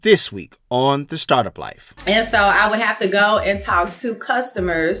This week on The Startup Life. And so I would have to go and talk to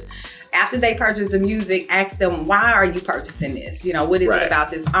customers after they purchase the music, ask them, why are you purchasing this? You know, what is it about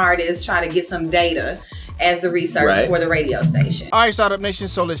this artist? Try to get some data as the research for the radio station. All right, Startup Nation,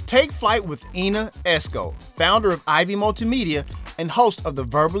 so let's take flight with Ina Esco, founder of Ivy Multimedia and host of the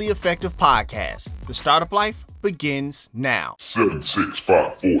Verbally Effective podcast. The Startup Life begins now. 7, 6,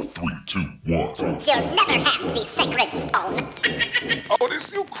 5, 4, 3, 2, 1. You'll never have the sacred stone. Oh,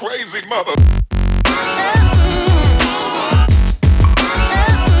 this you crazy mother.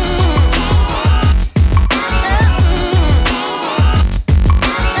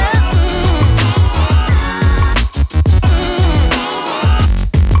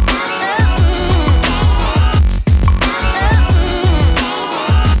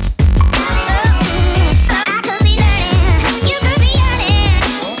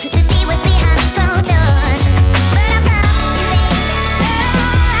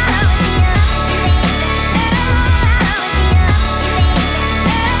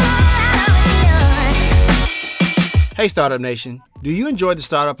 Hey Startup Nation, do you enjoy the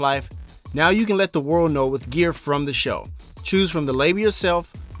startup life? Now you can let the world know with gear from the show. Choose from the label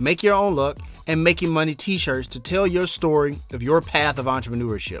yourself, make your own luck, and Making Money t-shirts to tell your story of your path of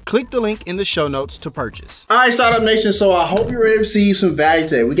entrepreneurship. Click the link in the show notes to purchase. All right, Startup Nation, so I hope you're ready to receive some value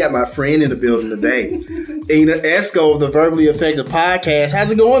today. We got my friend in the building today, Ina Esco of the Verbally Effective podcast. How's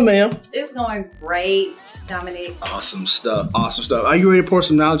it going, ma'am? It's going great, Dominic. Awesome stuff. Are you ready to pour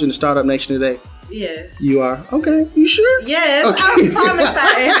some knowledge in the Startup Nation today? Yes. You are? Okay. You sure? Yes. Okay. I promise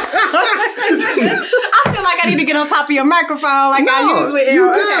I feel like I need to get on top of your microphone like I usually am.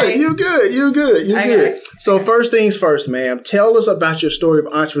 You're good. You're good. So first things first, ma'am. Tell us about your story of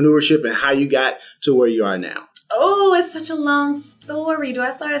entrepreneurship and how you got to where you are now. Oh, it's such a long story. Do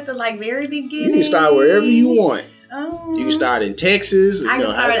I start at the very beginning? You can start wherever you want. Oh. You can start in Texas. I can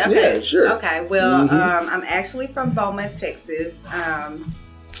start. Okay. Yeah, sure. Okay. Well, I'm actually from Beaumont, Texas.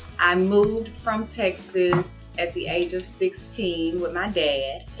 I moved from Texas at the age of 16 with my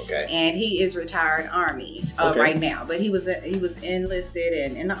dad. Okay. And he is retired Army right now. But he was enlisted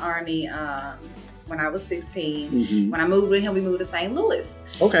and in the Army when I was 16. Mm-hmm. When I moved with him, we moved to St. Louis.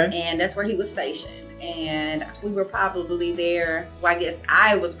 Okay. And that's where he was stationed. And we were probably there, well, I guess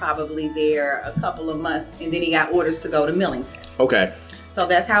I was probably there a couple of months. And then he got orders to go to Millington. Okay. So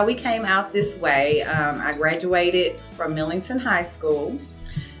that's how we came out this way. I graduated from Millington High School.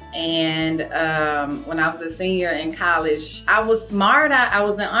 And when I was a senior in college, I was smart. I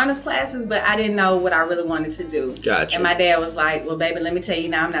was in honors classes, but I didn't know what I really wanted to do. Gotcha. And my dad was like, well, baby, let me tell you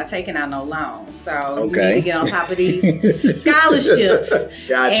now, I'm not taking out no loans. So you need to get on top of these scholarships.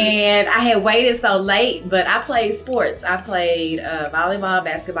 Gotcha. And I had waited so late, but I played sports. I played volleyball,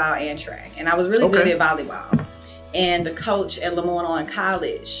 basketball, and track. And I was really good at volleyball. And the coach at Lemoyne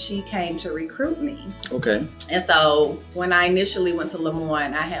College, she came to recruit me. Okay. And so when I initially went to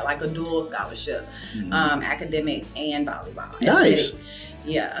Lemoyne, I had a dual scholarship, academic and volleyball. Nice.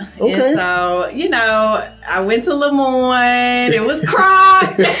 Yeah. Okay. And so, I went to Lemoyne. It was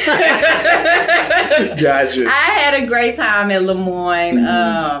Croc. Gotcha. I had a great time at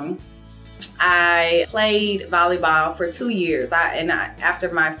Lemoyne. I played volleyball for 2 years.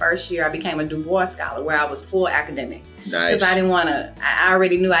 After my first year, I became a Du Bois Scholar where I was full academic. Nice. Because I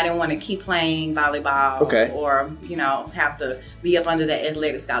already knew I didn't want to keep playing volleyball or, have to be up under that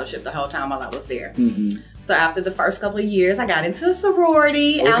athletic scholarship the whole time while I was there. Mm-hmm. So after the first couple of years, I got into a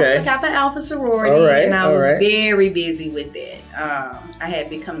sorority, Kappa Alpha sorority, and I was very busy with it. I had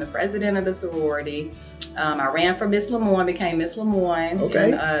become the president of the sorority. I ran for Miss Lemoyne, became Miss Lemoyne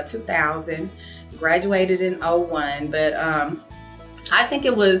in 2000, graduated in 01. But I think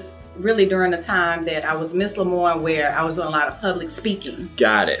it was really during the time that I was Miss Lemoyne where I was doing a lot of public speaking.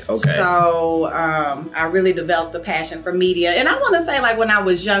 Got it. Okay. So I really developed a passion for media. And I want to say, when I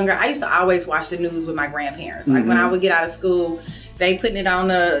was younger, I used to always watch the news with my grandparents. When I would get out of school, they putting it on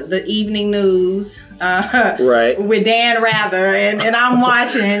the evening news with Dan Rather, and I'm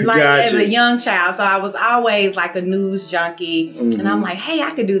watching as a young child. So I was always a news junkie, and I'm like, hey,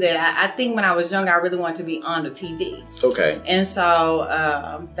 I could do that. I think when I was younger, I really wanted to be on the TV. Okay. And so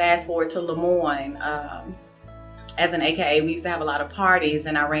fast forward to Lemoyne. As an AKA, we used to have a lot of parties,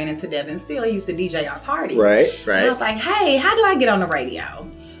 and I ran into Devin Steele. He used to DJ our parties. Right. And I was like, hey, how do I get on the radio?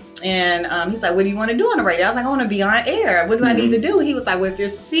 And he's like, what do you want to do on the radio? I was like, I want to be on air. What do I need to do? He was like, well, if you're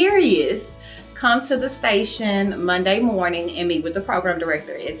serious, come to the station Monday morning and meet with the program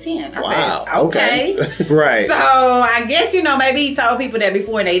director at 10. I said, okay. Right. So I guess, maybe he told people that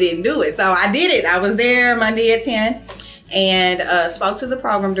before and they didn't do it. So I did it. I was there Monday at 10 and spoke to the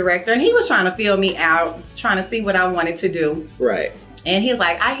program director. And he was trying to feel me out, trying to see what I wanted to do. Right. And he was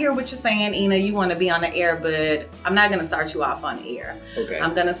like, I hear what you're saying, Ina. You want to be on the air, but I'm not going to start you off on the air. Okay.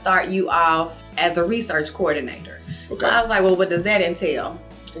 I'm going to start you off as a research coordinator. Okay. So I was like, well, what does that entail?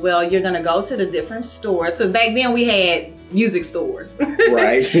 Well, you're going to go to the different stores. Because back then we had music stores.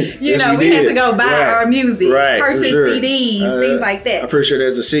 Right. We had to go buy our music, purchase CDs, things like that. I'm pretty sure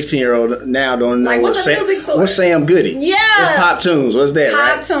there's a 16-year-old now don't know what's a music store? What's Sam Goody? Yeah. What's Pop Tunes? What's that?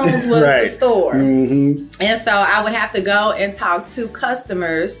 Pop Tunes was the store. Mm-hmm. And so I would have to go and talk to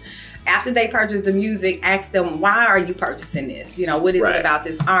customers after they purchase the music, ask them, why are you purchasing this? What is it about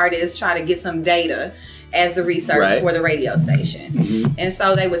this artist? Try to get some data as the research for the radio station. Mm-hmm. And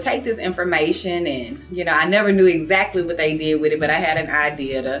so they would take this information and, I never knew exactly what they did with it, but I had an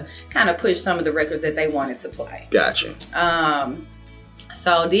idea to kind of push some of the records that they wanted to play. Gotcha.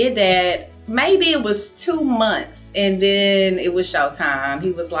 So did that. Maybe it was 2 months and then it was showtime.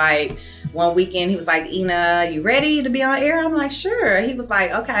 He was like, one weekend, he was like, Ina, you ready to be on air? I'm like, sure. He was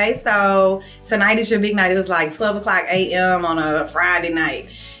like, okay, so tonight is your big night. It was like 12 o'clock a.m. on a Friday night.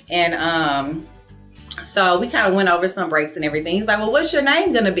 And so we kind of went over some breaks and everything. He's like, well, what's your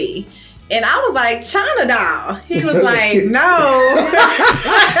name going to be? And I was like, China Doll. He was like, no. I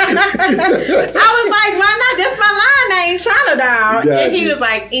was like, why not? That's my line name, China Doll. Gotcha. And he was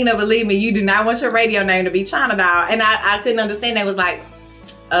like, Ina, believe me, you do not want your radio name to be China Doll. And I couldn't understand. They was like,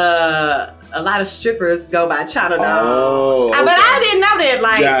 a lot of strippers go by China Doll. Oh, okay. But I didn't know that.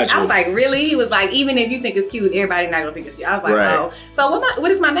 Like, Gotcha. I was like, really? He was like, even if you think it's cute, everybody not gonna think it's cute. I was like, oh. So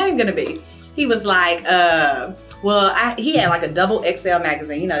what is my name gonna be? He was like, he had like a double XL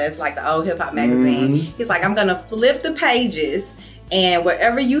magazine. That's like the old hip hop magazine. Mm-hmm. He's like, I'm gonna flip the pages, and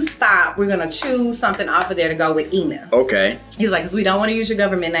wherever you stop, we're gonna choose something off of there to go with Ina. Okay. He's like, because we don't want to use your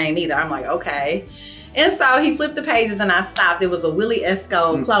government name either. I'm like, okay. And so he flipped the pages and I stopped. It was a Willie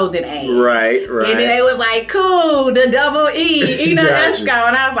Esco clothing ad. Right. And then it was like, cool, the double E, Ina Gotcha. Esco.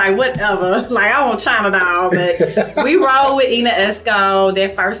 And I was like, whatever. Like, I want China Doll. But we rolled with Ina Esco.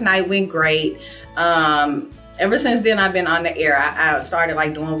 That first night went great. Ever since then, I've been on the air. I started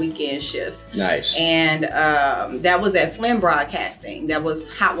like doing weekend shifts. Nice. And that was at Flynn Broadcasting. That was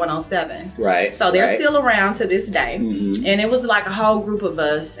Hot 107. Right. So they're still around to this day. Mm-hmm. And it was like a whole group of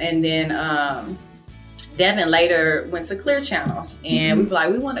us. And then Devin later went to Clear Channel, and we were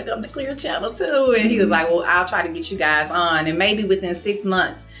like, we want to come to Clear Channel too. And he was like, well, I'll try to get you guys on. And maybe within 6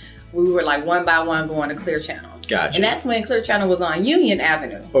 months, we were like one by one going to Clear Channel. Gotcha. And that's when Clear Channel was on Union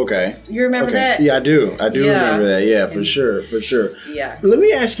Avenue. Okay. You remember that? Yeah, I do. I do remember that. Yeah, for sure. Yeah. Let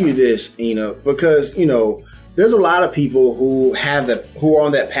me ask you this, Ina, because, there's a lot of people who who are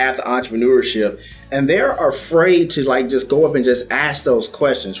on that path to entrepreneurship, and they're afraid to like just go up and just ask those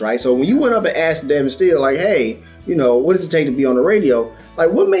questions, right? So when you went up and asked Devin Steele, like, hey, what does it take to be on the radio?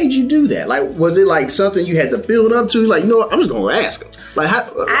 Like, what made you do that? Like, was it like something you had to build up to? Like, I'm just going to ask him. Like,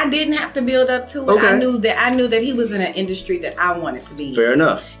 how? I didn't have to build up to it. Okay. I knew that he was in an industry that I wanted to be in. Fair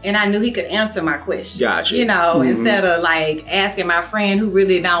enough. And I knew he could answer my question. Gotcha. Instead of like asking my friend who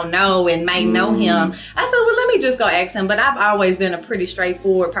really don't know and may know him. I said, well, let me just go ask him. But I've always been a pretty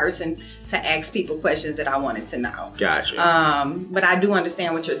straightforward person to ask people questions that I wanted to know. Gotcha. But I do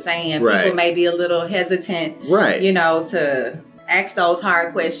understand what you're saying. Right. People may be a little hesitant, right, to ask those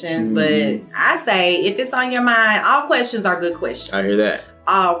hard questions. But I say, if it's on your mind, all questions are good questions. I hear that.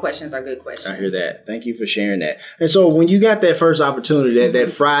 All questions are good questions. I hear that. Thank you for sharing that. And so when you got that first opportunity,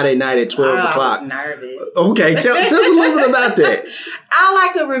 that Friday night at 12 o'clock. I was nervous. Okay, tell us a little bit about that. All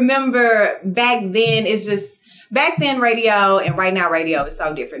I can remember back then is just, back then radio and right now radio is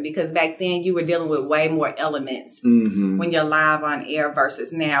so different, because back then you were dealing with way more elements when you're live on air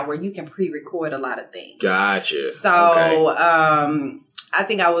versus now where you can pre-record a lot of things. Gotcha. So, I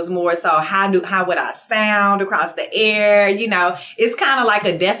think I was more so, how would I sound across the air? It's kind of like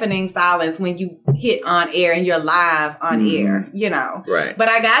a deafening silence when you hit on air and you're live on air, Right. But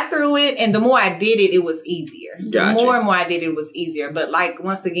I got through it, and the more I did it, it was easier. Gotcha. The more and more I did it, it was easier. But like,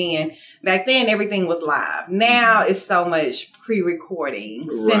 once again, back then everything was live. Now it's so much pre-recording,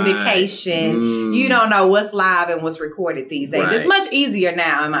 syndication. You don't know what's live and what's recorded these days. Right. It's much easier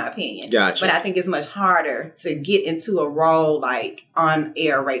now, in my opinion. Gotcha. But I think it's much harder to get into a role like on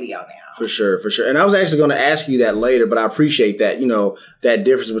air radio now. For sure. And I was actually going to ask you that later, but I appreciate that, that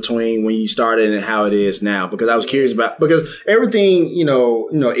difference between when you started and how it is now, because I was curious about, because everything,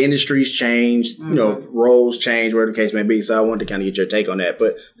 industries change, roles change, whatever the case may be. So I wanted to kind of get your take on that,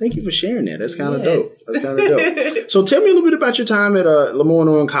 but thank you for sharing that. That's kind of dope. So tell me a little bit about your time at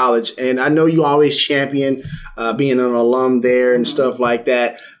Lemoyne College. And I know you always champion being an alum there and stuff like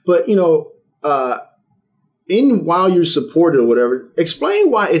that, but while you're supported or whatever,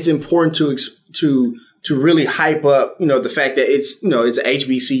 explain why it's important to to really hype up, the fact that it's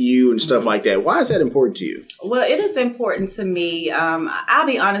HBCU and stuff like that. Why is that important to you? Well, it is important to me. I'll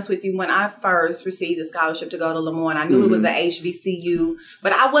be honest with you. When I first received a scholarship to go to Lemoyne, I knew it was an HBCU,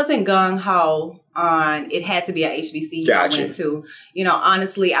 but I wasn't gung-ho on it had to be a HBCU Gotcha. I went to.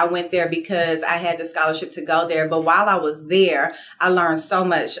 Honestly, I went there because I had the scholarship to go there. But while I was there, I learned so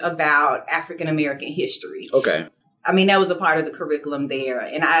much about African American history. Okay. I mean, that was a part of the curriculum there.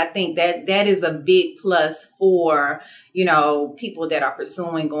 And I think that is a big plus for, people that are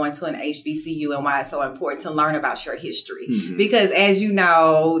pursuing going to an HBCU and why it's so important to learn about your history. Mm-hmm. Because as you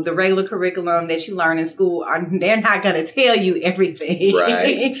know, the regular curriculum that you learn in school, they're not going to tell you everything.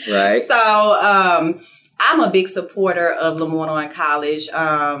 Right. So, I'm a big supporter of Lemoyne College.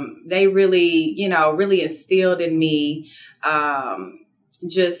 They really, really instilled in me,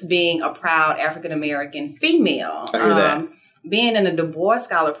 just being a proud African-American female. I hear that. Being in a Du Bois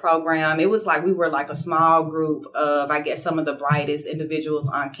Scholar program, it was like we were like a small group of, I guess, some of the brightest individuals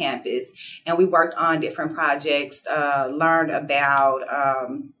on campus. And we worked on different projects, learned about,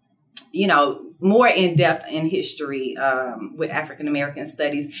 more in depth in history with African American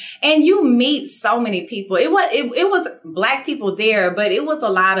studies, and you meet so many people. It was Black people there, but it was a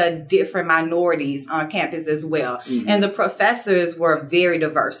lot of different minorities on campus as well, and the professors were very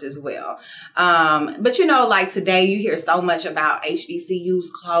diverse as well. But like today, you hear so much about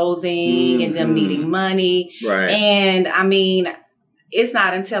HBCUs closing and them needing money, right? And I mean, it's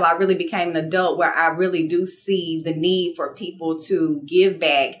not until I really became an adult where I really do see the need for people to give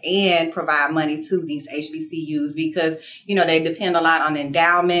back and provide money to these HBCUs because, they depend a lot on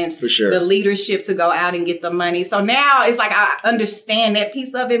endowments, for sure, the leadership to go out and get the money. So now it's like I understand that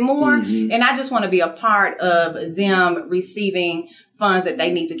piece of it more. And I just want to be a part of them receiving funds that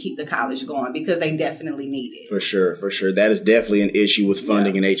they need to keep the college going because they definitely need it. For sure. That is definitely an issue with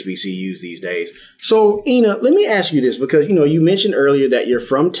funding in HBCUs these days. So, Ina, let me ask you this because, you mentioned earlier that you're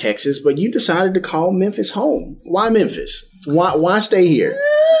from Texas, but you decided to call Memphis home. Why Memphis? Why stay here?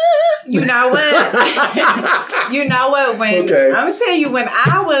 You know what? I'm going to tell you, when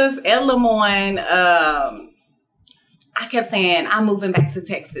I was at Lemoyne, I kept saying, I'm moving back to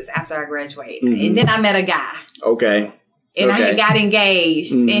Texas after I graduated. And then I met a guy. Okay. And I had got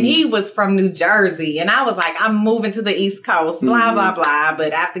engaged and he was from New Jersey. And I was like, I'm moving to the East Coast, blah, blah, blah.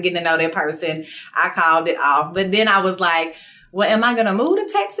 But after getting to know that person, I called it off. But then I was like, well, am I going to move to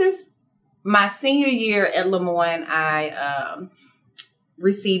Texas? My senior year at Lemoyne, I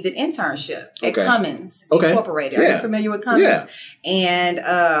received an internship at Cummins Incorporated. Are you familiar with Cummins? Yeah.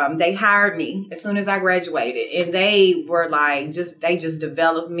 And they hired me as soon as I graduated. And they were like, they just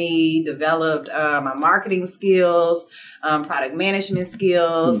developed my marketing skills, product management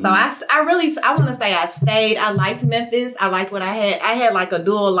skills. So I want to say I stayed. I liked Memphis. I liked what I had. I had like a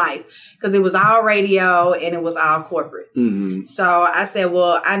dual life because it was all radio and it was all corporate. So I said,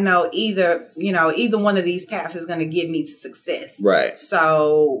 well, I know either one of these paths is going to get me to success. Right.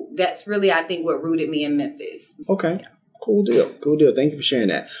 So that's really, I think, what rooted me in Memphis. Okay. Yeah. Cool deal. Thank you for sharing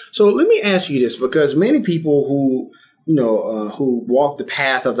that. So let me ask you this, because many people who walk the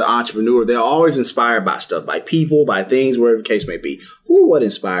path of the entrepreneur, they're always inspired by stuff, by people, by things, wherever the case may be. What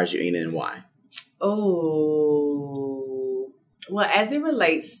inspires you, Ina, and why? Well, as it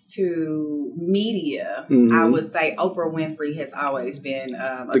relates to media, I would say Oprah Winfrey has always been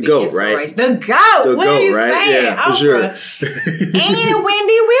a big GOAT, inspiration. right? The GOAT. What are you saying? Yeah, for Oprah. sure. And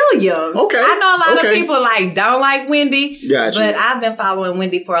Wendy Williams. Okay. I know a lot of people don't like Wendy. Gotcha. But I've been following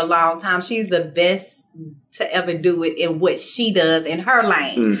Wendy for a long time. She's the best to ever do it in what she does in her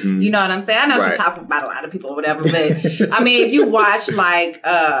lane. You know what I'm saying? I know she talks about a lot of people or whatever, but I mean, if you watch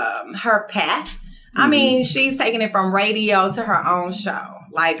her path, I mean, she's taking it from radio to her own show,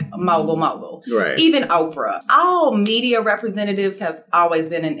 like Mogul. Right. Even Oprah. All media representatives have always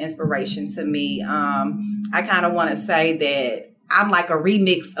been an inspiration to me. I kind of want to say that I'm like a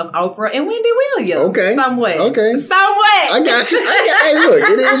remix of Oprah and Wendy Williams. Okay. Somewhat. Okay. I got you. Hey, look,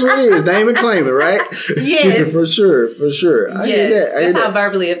 it is what it is. Name and claim it, right? Yes. For sure. I hear that. That's how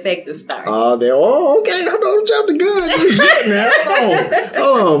Verbally Effective started. Okay. Don't jump the gun.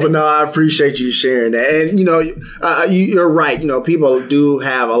 Hold on. But no, I appreciate you sharing that. And, you're right. People do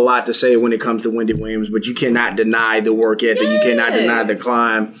have a lot to say when it comes to Wendy Williams, but you cannot deny the work ethic. You cannot deny the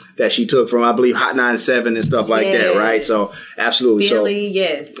climb that she took from, I believe, Hot 97 and stuff like that, right? So, absolutely. Billy,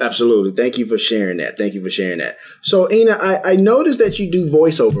 yes. Absolutely. Thank you for sharing that. So, Ina, I noticed that you do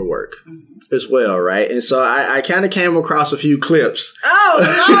voiceover work. as well, right? And so I kind of came across a few clips. Oh,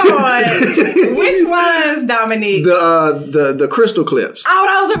 Lord. Which ones, Dominique? The crystal clips.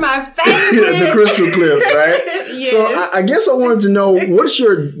 Oh, those are my favorite. The crystal clips, right? Yes. So I guess I wanted to know, what's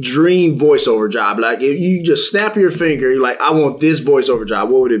your dream voiceover job? Like, if you just snap your finger, you're like, I want this voiceover job,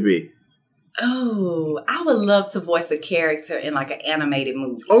 what would it be? Oh, I would love to voice a character in like an animated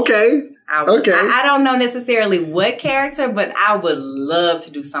movie. Okay. I don't know necessarily what character, but I would love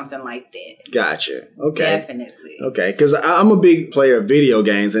to do something like that. Gotcha. Okay. Definitely. Okay, because I'm a big player of video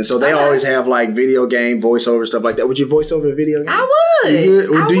games, and so they always have like video game voiceover stuff like that. Would you voice over a video game? I would.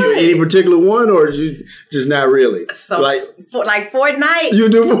 Do you any particular one, or just not really? So like Fortnite. You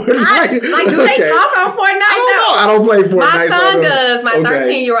do Fortnite? Do they talk on Fortnite? I don't play Fortnite. My son does. My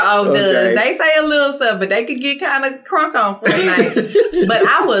 13-year-old does. Okay. They say a little stuff, but they could get kind of crunk on Fortnite. But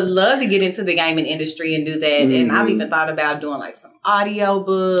I would love to get into the gaming industry and do that. Mm-hmm. And I've even thought about doing like some audio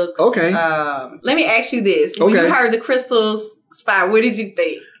books. Okay. Let me ask you this. When you heard the Crystals spot, what did you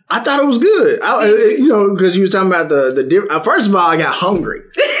think? I thought it was good. Because you were talking about the different. First of all, I got hungry.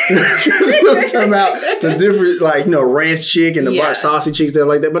 You were talking about the different, like, ranch chick and the saucy chick, stuff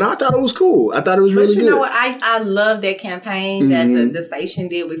like that. But I thought it was cool. I thought it was really good. But you know what? I love that campaign that the station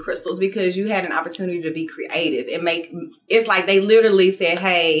did with Crystals, because you had an opportunity to be creative and it's like they literally said,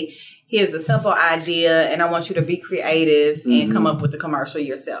 hey, here's a simple idea, and I want you to be creative and come up with the commercial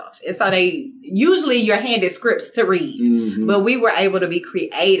yourself. And so usually you're handed scripts to read, but we were able to be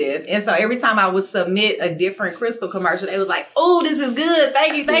creative. And so every time I would submit a different Crystal commercial, they was like, oh, this is good.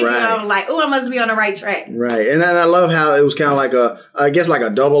 Thank you. And I was like, oh, I must be on the right track. Right. And I love how it was kind of like a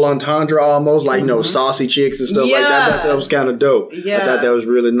double entendre almost, like, saucy chicks and stuff like that. That was kind of dope. Yeah. I thought that was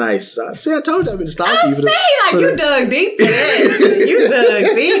really nice. See, I told you I've been stalking you. You dug deep for that. You dug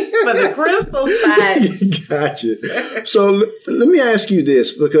deep for the Crystal side. Gotcha. So let me ask you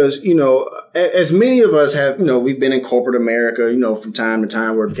this, because, as many of us have, we've been in corporate America, from time to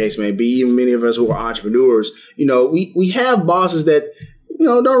time, whatever the case may be, even many of us who are entrepreneurs, we have bosses that,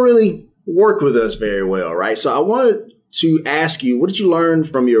 don't really work with us very well, right? So I wanted to ask you, what did you learn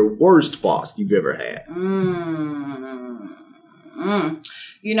from your worst boss you've ever had?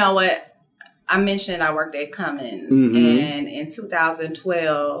 You know what? I mentioned I worked at Cummins, and in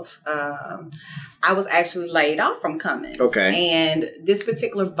 2012, I was actually laid off from Cummins. Okay. And this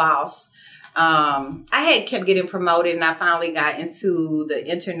particular boss, I had kept getting promoted, and I finally got into the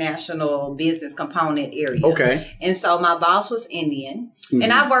international business component area. Okay. And so my boss was Indian,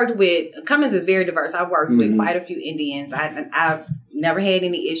 and I worked with, Cummins is very diverse. I worked with quite a few Indians. I never had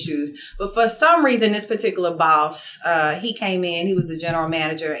any issues. But for some reason, this particular boss, he came in, he was the general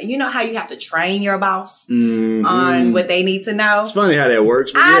manager. And you know how you have to train your boss on what they need to know? It's funny how that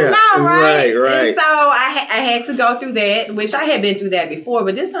works. But I know, right? Right. And so I had to go through that, which I had been through that before.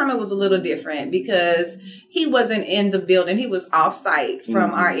 But this time it was a little different because he wasn't in the building. He was off-site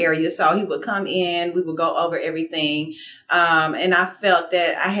from our area. So he would come in, we would go over everything. And I felt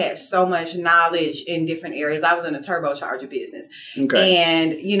that I had so much knowledge in different areas. I was in a turbocharger business. Okay.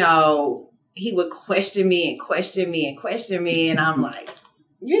 And, he would question me. And I'm like,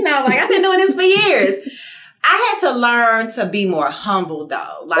 I've been doing this for years. I had to learn to be more humble,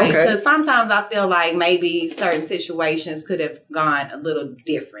 though. Because sometimes I feel like maybe certain situations could have gone a little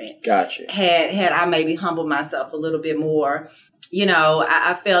different. Gotcha. Had I maybe humbled myself a little bit more.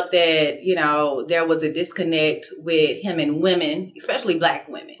 I felt that, there was a disconnect with him and women, especially Black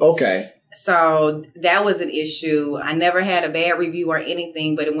women. Okay. So that was an issue. I never had a bad review or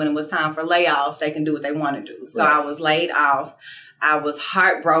anything, but when it was time for layoffs, they can do what they want to do. So I was laid off. I was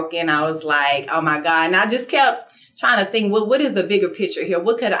heartbroken. I was like, oh my God. And I just kept trying to think, what is the bigger picture here?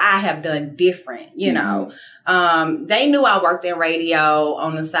 What could I have done different? They knew I worked in radio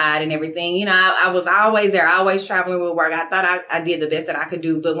on the side and everything. I was always there, always traveling with work. I thought I did the best that I could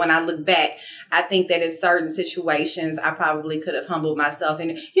do. But when I look back, I think that in certain situations, I probably could have humbled myself.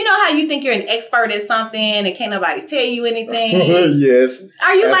 And you know how you think you're an expert at something and can't nobody tell you anything? Yes.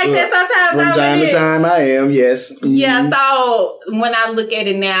 Are you like that sometimes? From time to time, I am, yes. Yeah, so when I look at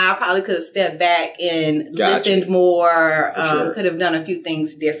it now, I probably could have stepped back and listened more, could have done a few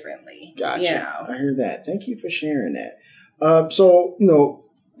things differently. Gotcha. I hear that. Thank you for sharing that. So,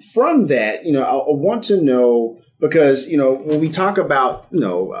 from that, I want to know, because, when we talk about,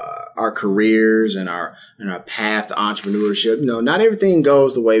 our careers and our path to entrepreneurship, not everything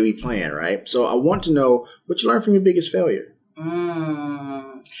goes the way we plan, right? So I want to know what you learned from your biggest failure.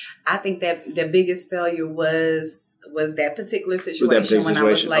 I think that the biggest failure was that particular situation when I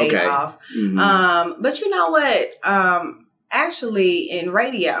was laid off. But you know what? Actually, in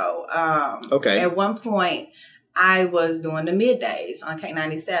radio, at one point, I was doing the middays on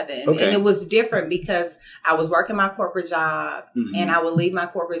K97. Okay. And it was different because I was working my corporate job and I would leave my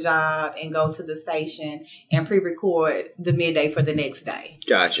corporate job and go to the station and pre-record the midday for the next day.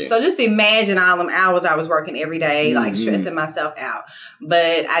 Gotcha. So just imagine all them hours I was working every day, like stressing myself out.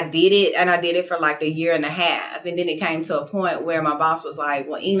 But I did it, and I did it for like a year and a half. And then it came to a point where my boss was like,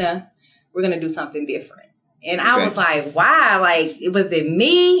 well, Ina, we're going to do something different. And I was like, why? Like, was it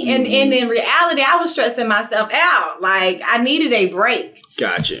me? And in reality, I was stressing myself out. Like, I needed a break.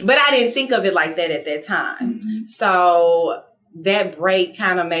 Gotcha. But I didn't think of it like that at that time. So that break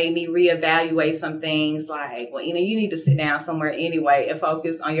kind of made me reevaluate some things. Like, well, you need to sit down somewhere anyway and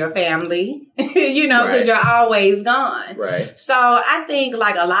focus on your family, because you're always gone. Right. So I think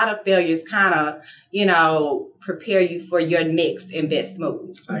like a lot of failures kind of, prepare you for your next and best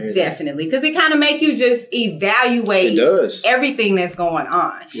move. Definitely. Because it kind of make you just evaluate everything that's going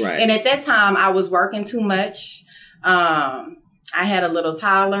on. Right. And at that time, I was working too much. I had a little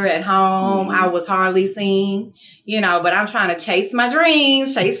toddler at home. I was hardly seen, but I'm trying to chase my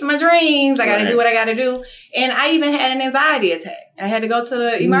dreams. I got to do what I got to do. And I even had an anxiety attack. I had to go to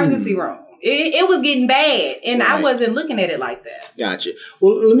the emergency room. It was getting bad, and I wasn't looking at it like that. Gotcha.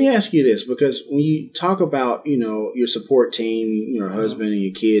 Well, let me ask you this, because when you talk about, your support team, your husband and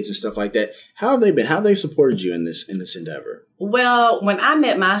your kids and stuff like that, how have they been? How have they supported you in this endeavor? Well, when I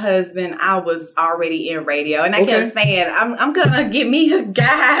met my husband, I was already in radio, and I kept saying, I'm gonna get me a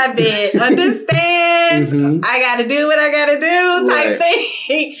guy that understands. I got to do what I got to do, type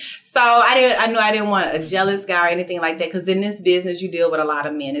thing. So I knew I didn't want a jealous guy or anything like that, because in this business you deal with a lot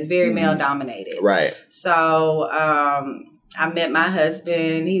of men. It's very male dominated. Right. So I met my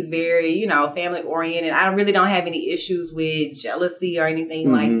husband. He's very, family oriented. I really don't have any issues with jealousy or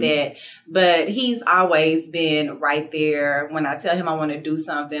anything like that. But he's always been right there when I tell him I want to do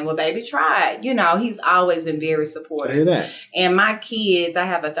something. Well, baby, try it. He's always been very supportive. I hear that. And my kids, I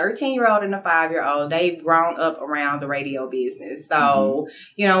have a 13-year-old and a 5-year-old. They've grown up around the radio business. So,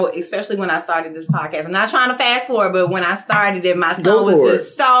 especially when I started this podcast, I'm not trying to fast forward, but when I started it, my son was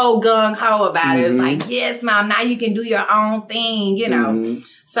just so gung-ho about it. It's like, yes, Mom, now you can do your own thing,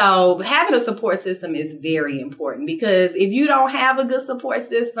 So having a support system is very important, because if you don't have a good support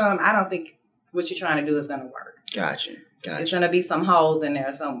system, I don't think what you're trying to do is going to work. Gotcha. It's going to be some holes in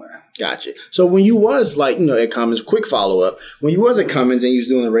there somewhere. Gotcha. So when you was at Cummins, quick follow-up, when you was at Cummins and you was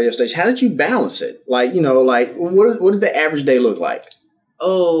doing the radio station, how did you balance it? What does the average day look like?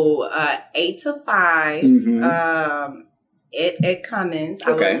 8 to 5. At Cummins.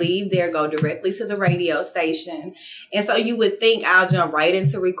 I would leave there, go directly to the radio station. And so you would think I'll jump right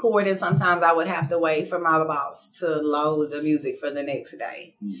into recording. Sometimes I would have to wait for my boss to load the music for the next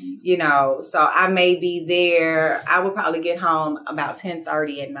day. So I may be there. I would probably get home about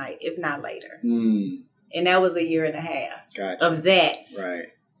 10:30 at night, if not later. And that was a year and a half of that. Right.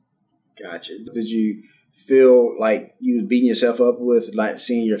 Gotcha. Did you feel like you was beating yourself up with like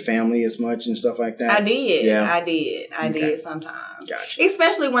seeing your family as much and stuff like that? I did. Yeah. I did sometimes. Gotcha.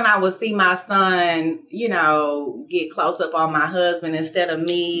 Especially when I would see my son, get close up on my husband instead of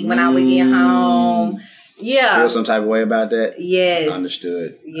me when I would get home. Yeah. Feel some type of way about that? Yes.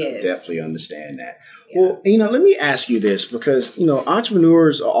 Understood. Yes. I definitely understand that. Yeah. Well, let me ask you this, because,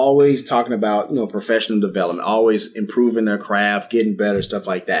 entrepreneurs are always talking about, professional development, always improving their craft, getting better, stuff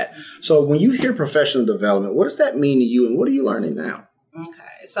like that. So when you hear professional development, what does that mean to you, and what are you learning now?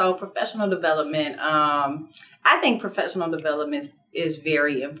 Okay. So professional development, I think professional development is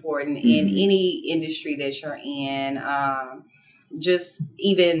very important in any industry that you're in. Just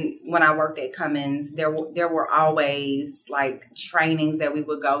even when I worked at Cummins, there were always like trainings that we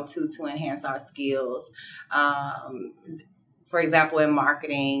would go to enhance our skills. For example, in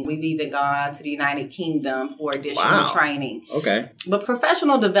marketing, we've even gone to the United Kingdom for additional training. Okay. But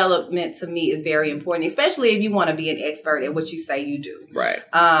professional development to me is very important, especially if you want to be an expert at what you say you do. Right.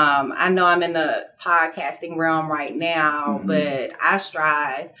 I know I'm in the podcasting realm right now, but I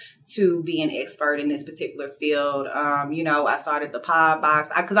strive to be an expert in this particular field. I started the pod box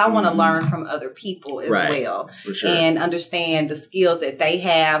because I want to learn from other people as well. For sure. And understand the skills that they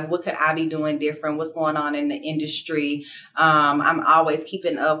have. What could I be doing different? What's going on in the industry? I'm always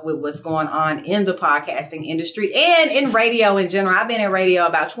keeping up with what's going on in the podcasting industry and in radio in general. I've been in radio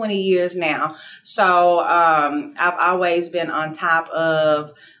about 20 years now. So I've always been on top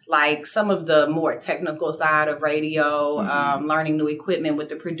of like some of the more technical side of radio, learning new equipment with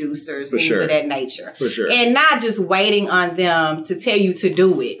the producers, things of that nature. For sure. And not just waiting on them to tell you to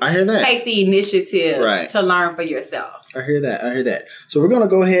do it. I hear that. Take the initiative to learn for yourself. I hear that. So we're going to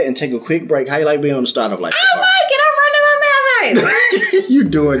go ahead and take a quick break. How you like being on the startup life? I like it. I'm running my mouth right. fine. You're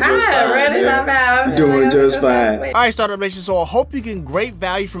doing just fine. Running my mouth. You're doing just fine. All right, Startup Nation. So I hope you get great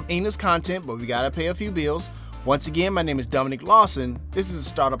value from Ina's content, but we got to pay a few bills. Once again, my name is Dominic Lawson. This is a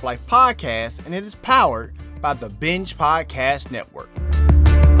Startup Life podcast, and it is powered by the Binge Podcast Network.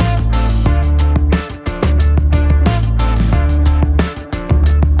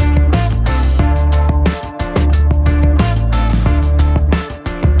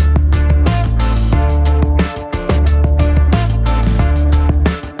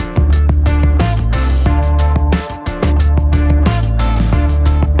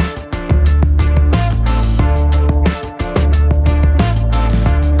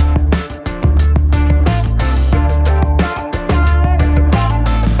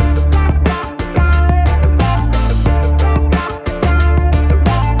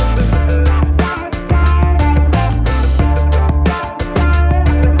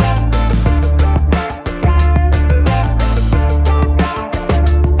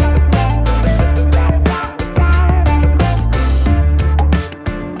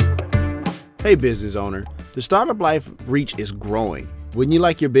 Hey business owner, the Startup Life reach is growing. Wouldn't you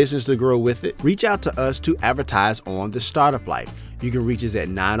like your business to grow with it? Reach out to us to advertise on the Startup Life. You can reach us at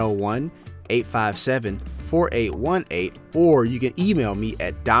 901-857-4818, or you can email me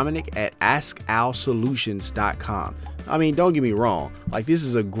at dominic@askalsolutions.com. I mean, don't get me wrong, like this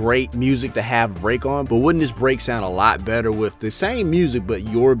is a great music to have a break on, but wouldn't this break sound a lot better with the same music but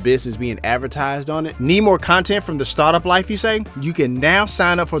your business being advertised on it? Need more content from the Startup Life, you say? You can now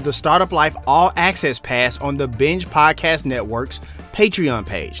sign up for the Startup Life All Access Pass on the Binge Podcast Network's Patreon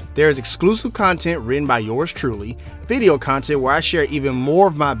page. There is exclusive content written by yours truly, video content where I share even more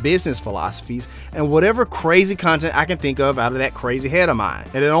of my business philosophies, and whatever crazy content I can think of out of that crazy head of mine.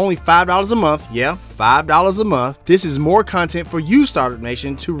 And at only $5 a month, yeah, $5 a month, this is more content for you, Startup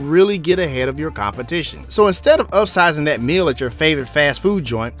Nation, to really get ahead of your competition. So instead of upsizing that meal at your favorite fast food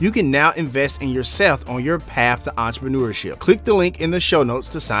joint, you can now invest in yourself on your path to entrepreneurship. Click the link in the show notes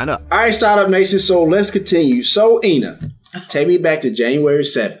to sign up. All right, Startup Nation, so let's continue. So, Ina, take me back to January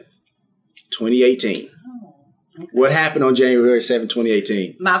 7th, 2018. Okay. What happened on January 7th,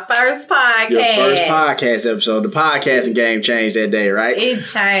 2018? My first podcast. Your first podcast episode. The podcasting game changed that day, right? It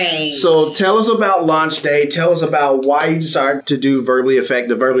changed. So tell us about launch day. Tell us about why you decided to do the Verbally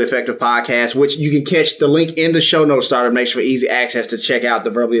Effective podcast, which you can catch the link in the show notes, Startup Nation, for easy access to check out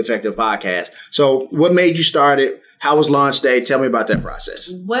the Verbally Effective podcast. So what made you start it? How was launch day? Tell me about that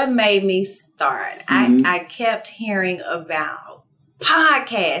process. What made me start? I kept hearing about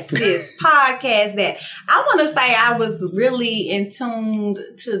podcast this, podcast that. I want to say I was really in tune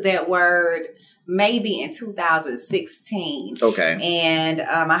to that word maybe in 2016. Okay. And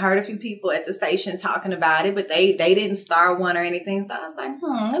I heard a few people at the station talking about it, but they didn't start one or anything. So I was like,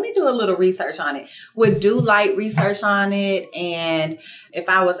 let me do a little research on it. Would do light research on it. And if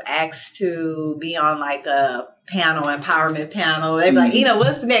I was asked to be on like a empowerment panel, they'd be like,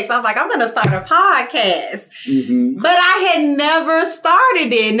 what's next? I was like, I'm going to start a podcast. But I had never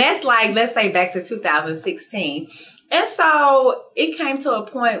started it. And that's like, let's say back to 2016. And so it came to a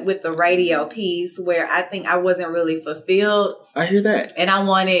point with the radio piece where I think I wasn't really fulfilled. I hear that. And I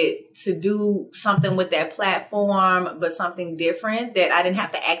wanted to do something with that platform, but something different that I didn't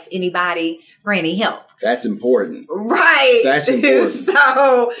have to ask anybody for any help. That's important. Right. That's important. So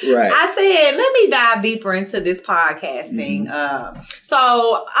I said, let me dive deeper into this podcasting.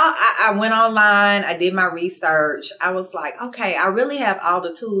 So I went online. I did my research. I was like, okay, I really have all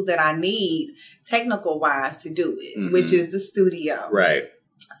the tools that I need technical wise to do it, which is the studio. Right.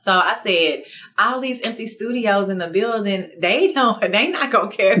 So I said, all these empty studios in the building, they not gonna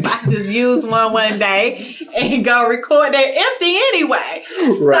care if I just use one day and go record. They're empty anyway.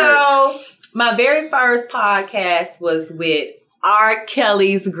 Right. So my very first podcast was with R.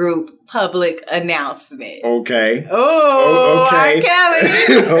 Kelly's group, Public Announcement. Okay. Oh, okay. R. Kelly.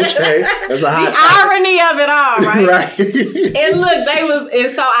 Okay. That's a hot the irony of it all, right? Right. And look,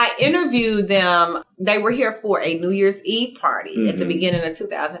 and so I interviewed them. They were here for a New Year's Eve party at the beginning of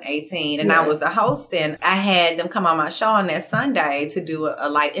 2018. And I was the host, and I had them come on my show on that Sunday to do a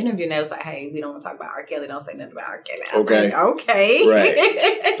light interview. And they was like, hey, we don't want to talk about R. Kelly. Don't say nothing about R. Kelly. Okay. Like, okay. Right.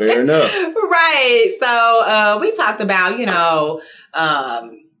 Fair enough. Right. So we talked about,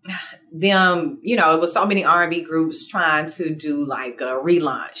 them, it was so many R&B groups trying to do like a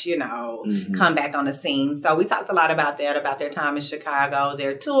relaunch, come back on the scene. So we talked a lot about that, about their time in Chicago,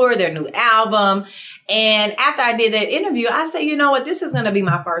 their tour, their new album. And after I did that interview, I said, you know what, this is going to be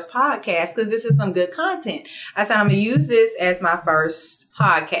my first podcast because this is some good content. I said, I'm going to use this as my first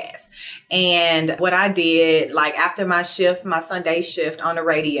podcast. And what I did, like after my shift, my Sunday shift on the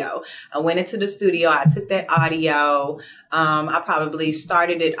radio, I went into the studio. I took that audio. I probably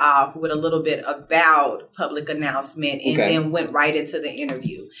started it off with a little bit about public announcement and then went right into the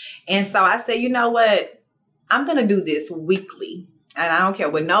interview. And so I said, you know what? I'm going to do this weekly. And I don't care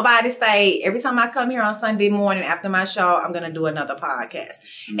what nobody say. Every time I come here on Sunday morning after my show, I'm going to do another podcast.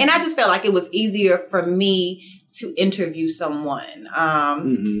 And I just felt like it was easier for me to interview someone.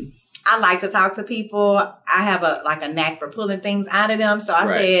 I like to talk to people. I have a knack for pulling things out of them. So I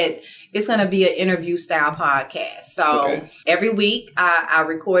said, it's going to be an interview style podcast. So every week I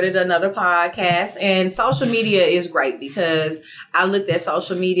recorded another podcast, and social media is great because I looked at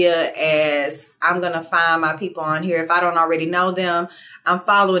social media as I'm going to find my people on here. If I don't already know them, I'm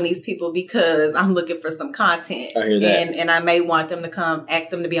following these people because I'm looking for some content. I hear that. And I may want them to come, ask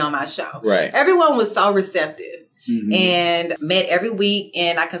them to be on my show. Right. Everyone was so receptive. And met every week,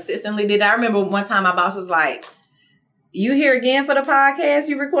 and I consistently did. I remember one time my boss was like, you here again for the podcast?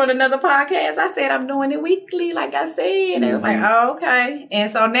 You record another podcast? I said, I'm doing it weekly, like I said. And it was like, oh, okay.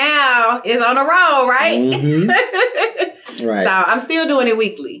 And so now it's on the road, right? Right. So I'm still doing it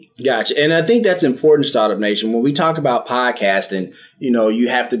weekly. Gotcha. And I think that's important, Startup Nation. When we talk about podcasting, you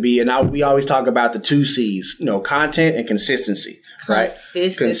have to be, and we always talk about the 2 C's, content and consistency, right?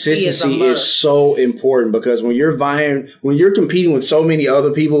 Consistency is so important because when you're competing with so many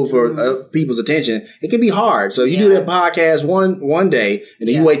other people for people's attention, it can be hard. So you do that podcast one day and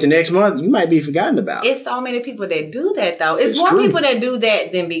then you wait till next month, you might be forgotten about. It's so many people that do that though. It's more people that do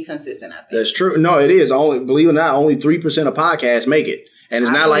that than be consistent, I think. That's true. No, it is. Believe it or not, only 3% of podcasts make it. And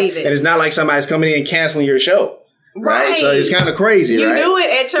it's not like somebody's coming in and canceling your show. Right. So it's kind of crazy, you right? do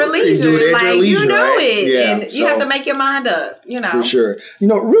it at your leisure. You do it. Yeah. And you have to make your mind up, For sure.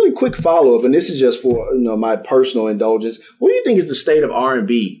 Really quick follow-up, and this is just for, my personal indulgence. What do you think is the state of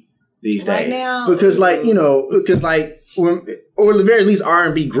R&B these days? Right now? Because or at the very least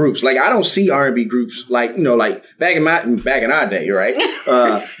R&B groups. Like I don't see R&B groups like back in our day, right?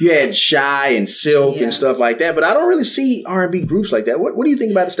 You had Shy and Silk and stuff like that, but I don't really see R&B groups like that. What do you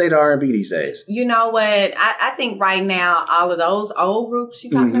think about the state of R&B these days? You know what? I think right now all of those old groups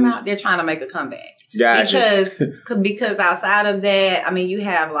you're talking about, they're trying to make a comeback. Gotcha. Because outside of that, I mean, you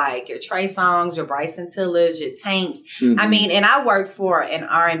have like your Trey Songz, your Bryson Tillers, your Tanks. I mean, and I work for an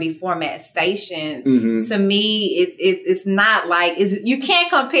R&B format station. To me, it's not like you can't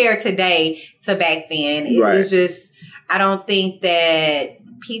compare today to back then. It's just I don't think that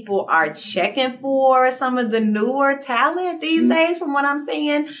people are checking for some of the newer talent these days, from what I'm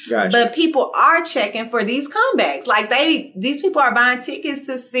seeing. Gotcha. But people are checking for these comebacks. Like these people are buying tickets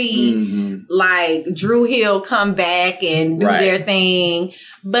to see like Drew Hill come back and do their thing.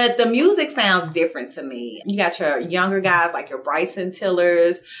 But the music sounds different to me. You got your younger guys like your Bryson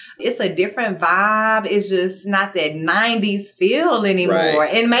Tillers. It's a different vibe. It's just not that 90s feel anymore.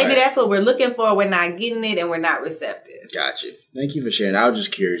 Right. And maybe that's what we're looking for. We're not getting it and we're not receptive. Gotcha. Thank you for sharing. I was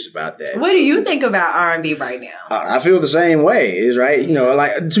just curious about that. What do you think about R&B right now? I feel the same way. Is right.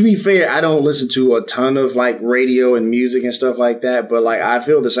 Like to be fair, I don't listen to a ton of like radio and music and stuff like that. But like I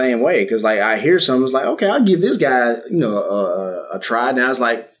feel the same way because like I hear something, it's like, okay, I'll give this guy a try. And I was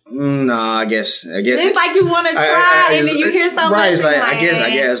like, no, I guess it's like you want to try and then you hear something. Right. It's like,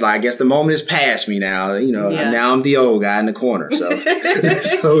 I guess the moment is past me now. Now I'm the old guy in the corner. So,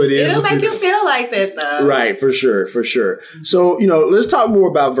 so it is. It'll make you feel like that though. Right. For sure. So, let's talk more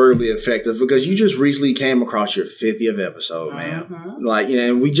about Verbally Effective because you just recently came across your 50th episode, man. Like,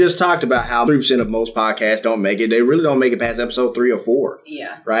 and we just talked about how 3% of most podcasts don't make it. They really don't make it past episode 3 or 4.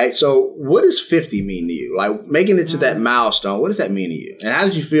 Yeah. Right. So what does 50 mean to you? Like making it to that milestone, what does that mean to you? And how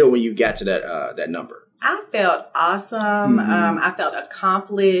did you feel when you got to that number? I felt awesome. I felt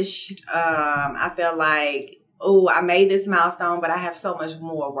accomplished. I felt like, I made this milestone, but I have so much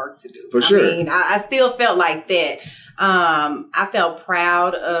more work to do. For sure. I mean, I still felt like that. I felt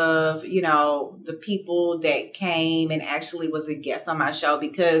proud of, the people that came and actually was a guest on my show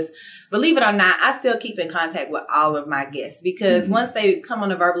because, believe it or not, I still keep in contact with all of my guests because once they come on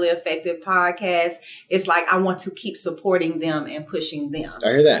the Verbally Effective podcast, it's like I want to keep supporting them and pushing them. I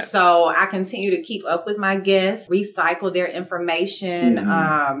hear that. So I continue to keep up with my guests, recycle their information.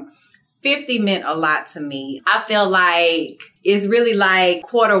 50 meant a lot to me. I feel like it's really like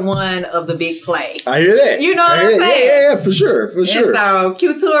quarter one of the big play. I hear that. You know what I'm saying? Yeah, for sure. And so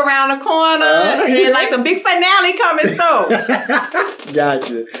Q2 around the corner and like the big finale coming through.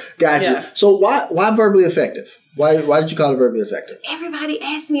 Gotcha. Yeah. So why Verbally Effective? Why did you call it Verbally Effective? Everybody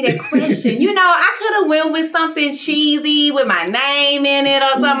asked me that question. I could have went with something cheesy with my name in it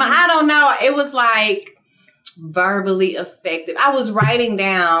or something. I don't know. It was like, Verbally effective. I was writing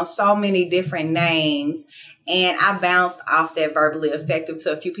down so many different names, and I bounced off that verbally effective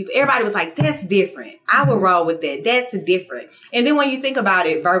to a few people. Everybody was like, that's different. I would roll with that. That's different. And then when you think about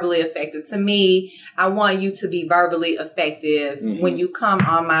it, verbally effective, to me, I want you to be verbally effective when you come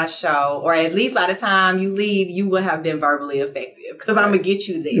on my show, or at least by the time you leave, you will have been verbally effective, because I'm going to get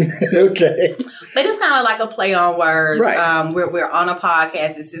you there. Okay. But it's kind of like a play on words. Right. We're on a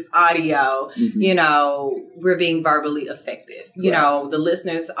podcast. It's just audio. You know, we're being verbally effective. You know, the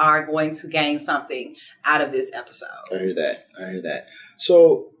listeners are going to gain something out of this episode. I hear that.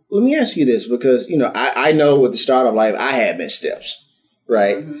 So let me ask you this, because, you know, I know with the startup life, I had missteps,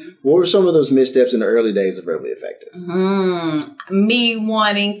 right? What were some of those missteps in the early days of Verbally Effective? Me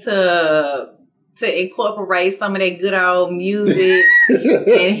wanting to incorporate some of that good old music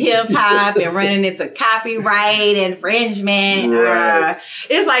and hip hop and running into copyright infringement.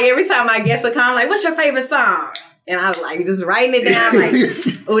 It's like every time I guest a comment, like, what's your favorite song? And I was like, just writing it down, like,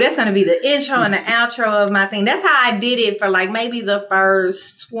 oh, that's going to be the intro and the outro of my thing. That's how I did it for like maybe the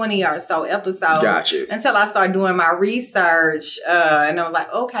first 20 or so episodes. Gotcha. Until I started doing my research. And I was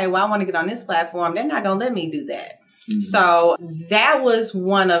like, okay, well, I want to get on this platform. They're not going to let me do that. So that was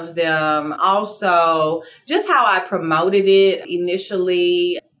one of them. Also, just how I promoted it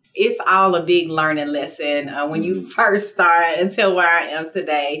initially. It's all a big learning lesson when you first start until where I am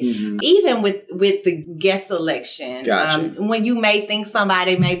today. Even with the guest selection. Gotcha. When you may think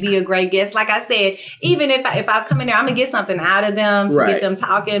somebody may be a great guest, like I said, even if I come in there, I'm going to get something out of them to get them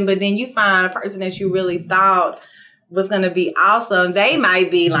talking. But then you find a person that you really thought was going to be awesome. They might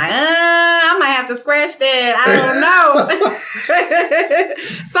be like, I might have to scratch that. I don't know.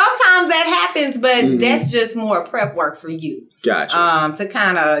 Sometimes that happens, but that's just more prep work for you. Gotcha. To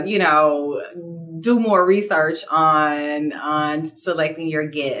kind of, you know, do more research on selecting your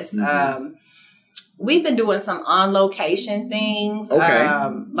guests. We've been doing some on location things,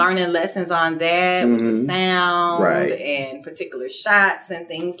 learning lessons on that with the sound and particular shots and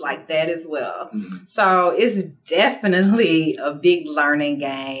things like that as well. So it's definitely a big learning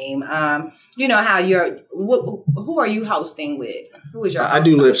game. You know how who are you hosting with? Who is your host? I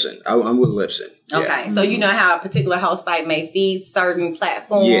do Libsyn. I'm with Libsyn. Okay, so you know how a particular host site may feed certain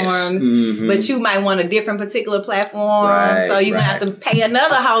platforms, but you might want a different particular platform, so you're going to have to pay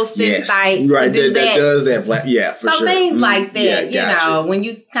another hosting site to do that. That does that. For so sure. Things like that, you know, when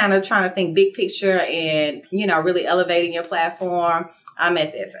you kind of trying to think big picture and, you know, really elevating your platform, I'm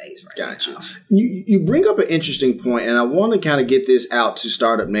at that phase right now. You bring up an interesting point, and I want to kind of get this out to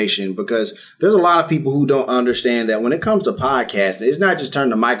Startup Nation, because there's a lot of people who don't understand that when it comes to podcasting, it's not just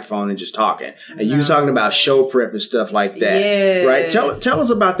turning the microphone and just talking. And you're talking about show prep and stuff like that, right? Tell us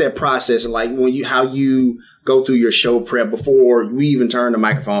about that process and like how you go through your show prep before we even turn the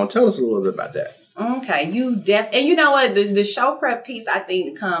microphone. Tell us a little bit about that. Okay, and you know what? The show prep piece, I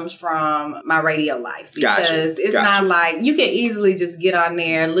think, comes from my radio life, because it's not like you can easily just get on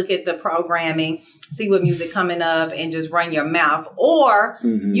there, look at the programming, see what music coming up, and just run your mouth. Or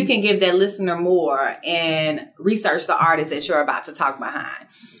you can give that listener more and research the artist that you're about to talk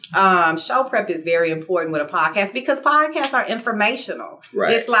behind. Show prep is very important with a podcast, because podcasts are informational.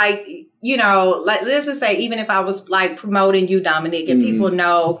 Right. It's like, you know, like let's just say, even if I was like promoting you, Dominique, and people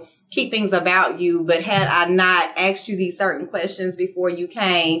know key things about you, but had I not asked you these certain questions before you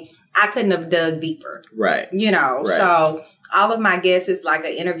came, I couldn't have dug deeper. Right. You know, so all of my guests is like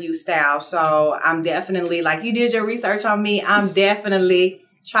an interview style. So I'm definitely, like you did your research on me, I'm definitely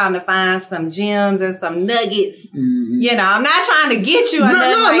trying to find some gems and some nuggets. You know, I'm not trying to get you.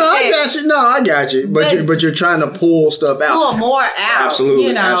 I got you. But you're trying to pull stuff out. Pull more out. Absolutely.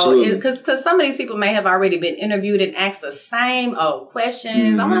 You know, because some of these people may have already been interviewed and asked the same old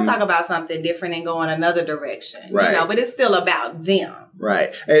questions. I want to talk about something different and go in another direction. Right. You know, but it's still about them.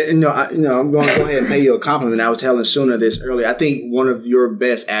 Right. And I'm going to go ahead and pay you a compliment. I was telling Suna this earlier. I think one of your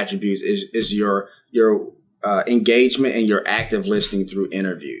best attributes is your engagement and your active listening through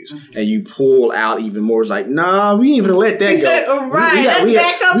interviews, and you pull out even more. It's like, nah, we ain't even let that go. Let's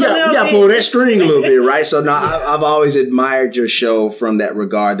back up a little bit. We got to pull that string a little bit, right? So I've always admired your show from that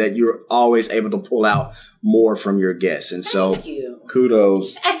regard, that you're always able to pull out more from your guests, and Thank you.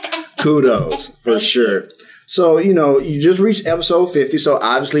 Kudos for sure. So, you just reached episode 50. So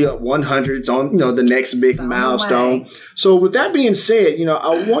obviously 100 is on, the next big milestone. So with that being said,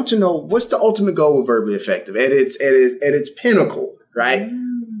 I want to know, what's the ultimate goal with Verbally Effective at its pinnacle, right?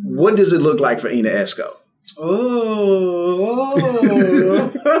 What does it look like for Ina Esco? Ooh.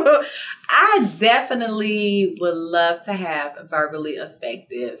 I definitely would love to have Verbally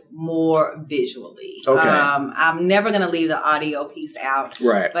Effective more visually. Okay. I'm never going to leave the audio piece out.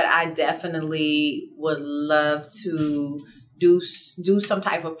 Right. But I definitely would love to do some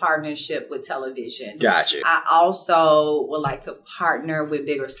type of partnership with television. Gotcha. I also would like to partner with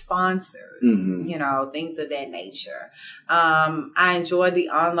bigger sponsors, things of that nature. I enjoy the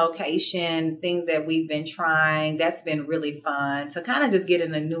on location things that we've been trying. That's been really fun to kind of just get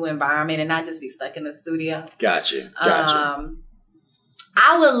in a new environment and not just be stuck in the studio. Gotcha. I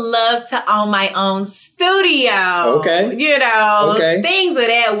would love to own my own studio. Okay. Things of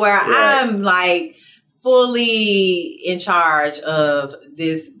that where I'm like fully in charge of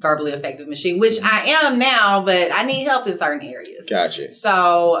this Verbally Effective machine, which I am now, but I need help in certain areas. Gotcha.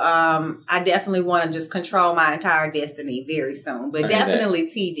 So I definitely want to just control my entire destiny very soon, but definitely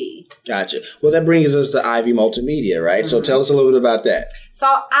TV. Gotcha. Well, that brings us to Ivy Multimedia, right? So tell us a little bit about that. So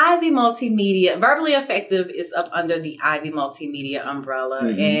Ivy Multimedia, Verbally Effective is up under the Ivy Multimedia umbrella.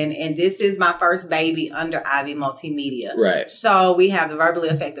 And this is my first baby under Ivy Multimedia. Right. So we have the Verbally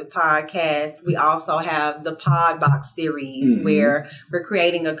Effective podcast. We also have the Podbox series where we're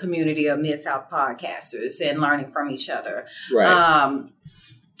creating a community of Mid-South podcasters and learning from each other. Right.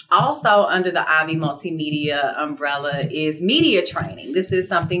 Also under the Ivy Multimedia umbrella is media training. This is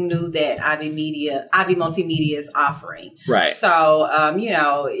something new that Ivy Multimedia is offering. Right. So,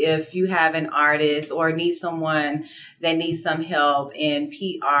 if you have an artist or need someone that needs some help in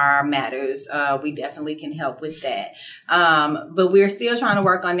PR matters, we definitely can help with that. But we're still trying to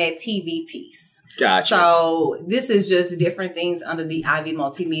work on that TV piece. Gotcha. So this is just different things under the Ivy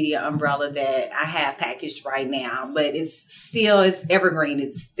Multimedia umbrella that I have packaged right now, but it's evergreen.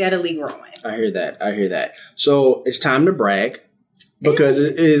 It's steadily growing. I hear that. So it's time to brag. Because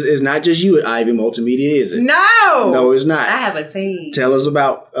it's not just you at Ivy Multimedia, is it? No, it's not. I have a team. Tell us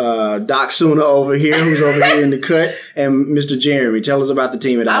about Doc Suna over here, who's over here in the cut, and Mr. Jeremy. Tell us about the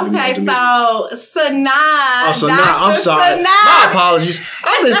team at Ivy Multimedia. Okay, so Sanaa. Oh, Sanaa. I'm sorry. Sanaa. My apologies.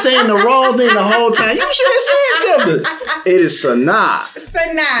 I've been saying the wrong thing the whole time. You should have said something. It is Sanaa.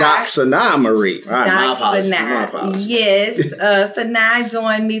 Doc Sanaa Marie. All right, Doc Sanaa. Yes. Sanaa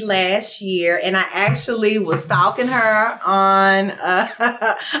joined me last year, and I actually was stalking her on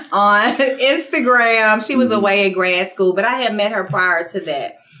Instagram. She was away at grad school, but I had met her prior to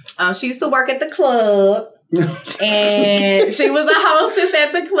that. She used to work at the club. And she was a hostess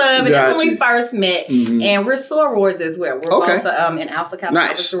at the club, and that's when we first met. And we're sorors as well. We're both in Alpha Kappa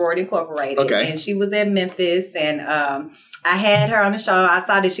Alpha Sorority Incorporated. And she was at Memphis, and I had her on the show. I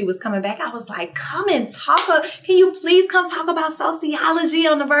saw that she was coming back. I was like, come and talk. Can you please come talk about sociology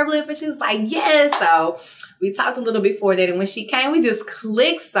on the Verbally Effective? She was like, yes. So we talked a little before that, and when she came, we just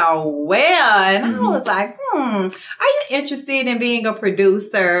clicked so well. And I was like, are you interested in being a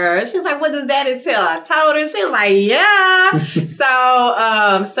producer? She was like, what does that entail? I told her. She was like, yeah. So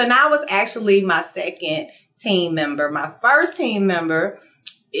Sanaa was actually my second team member. My first team member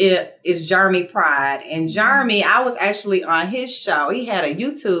is Jeremy Pride. And Jeremy, I was actually on his show. He had a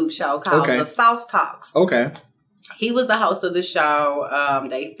YouTube show called The Sauce Talks. Okay. He was the host of the show.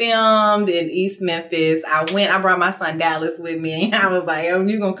 They filmed in East Memphis. I brought my son Dallas with me. I was like, oh,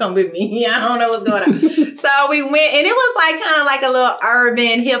 you gonna come with me? I don't know what's going on. So we went, and it was like kind of like a little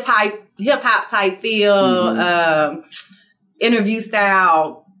urban hip hop type feel, interview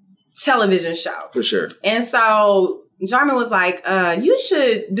style television show. For sure. And so Jeremy was like, you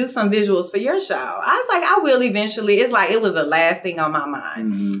should do some visuals for your show. I was like, I will eventually. It's like, it was the last thing on my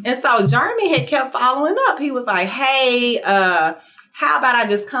mind. And so Jeremy had kept following up. He was like, hey, how about I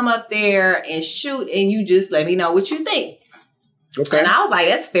just come up there and shoot, and you just let me know what you think. Okay. And I was like,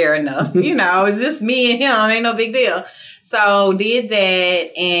 that's fair enough. It's just me and him. Ain't no big deal. So did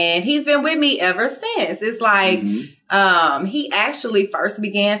that, and he's been with me ever since. It's like, he actually first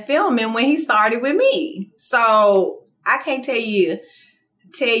began filming when he started with me. So I can't tell you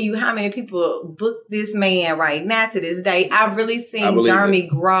how many people book this man right now to this day. I've really seen Jeremy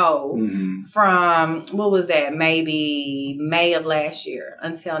grow from, what was that, maybe May of last year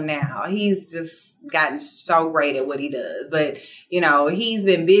until now. He's just gotten so great at what he does. But, he's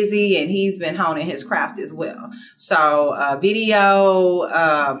been busy and he's been honing his craft as well. So video,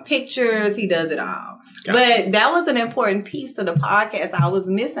 pictures, he does it all. Gotcha. But that was an important piece to the podcast I was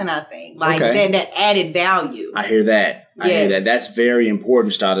missing, I think. That added value. I hear that. I hear that. That's very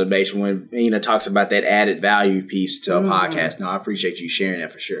important, Startup Nation, when Nina talks about that added value piece to a podcast. No, I appreciate you sharing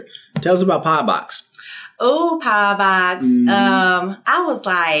that for sure. Tell us about Podbox. Oh, Podbox. I was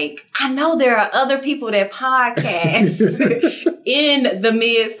like, I know there are other people that podcast. in the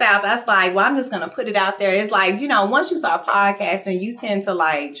Mid-South. I was like, well, I'm just going to put it out there. It's like, once you start podcasting, you tend to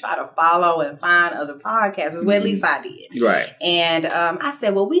like try to follow and find other podcasters. Well, at least I did. Right. And I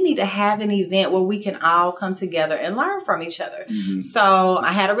said, well, we need to have an event where we can all come together and learn from each other. So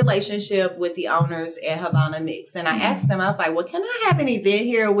I had a relationship with the owners at Havana Mix. And I asked them, I was like, well, can I have an event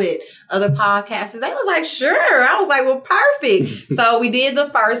here with other podcasters? They was like, sure. I was like, well, perfect. So we did the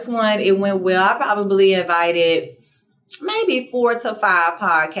first one. It went well. I probably invited maybe 4 to 5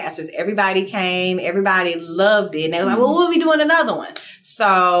 podcasters. Everybody came. Everybody loved it. And they were like, well, we'll be doing another one.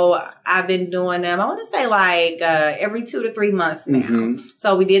 So I've been doing them, I want to say like every 2 to 3 months now.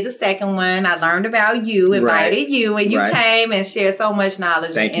 So we did the second one. I learned about you, invited you, and you came and shared so much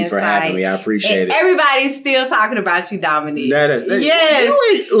knowledge. Thank you for having me. I appreciate it. Everybody's still talking about you, Dominique. Yes.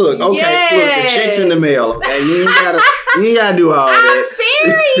 Look, okay. Yes. Look, the check's in the mail. Okay, you ain't gotta do all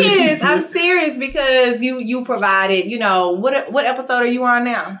that. I'm serious because you provided, what episode are you on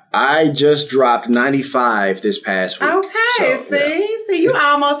now? I just dropped 95 this past week. Okay, see, you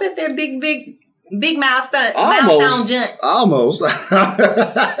almost at that big milestone jump. Almost.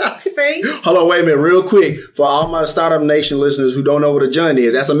 See? Hold on, wait a minute, real quick. For all my Startup Nation listeners who don't know what a junt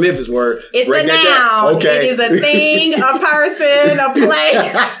is, that's a Memphis word. It's a noun. Okay. It is a thing, a person, a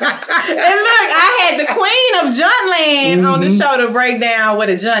place. And look, I had the queen of Juntland on the show to break down what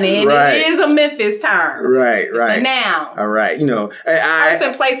a junt is. And it is a Memphis term. Right. It's a noun. All right.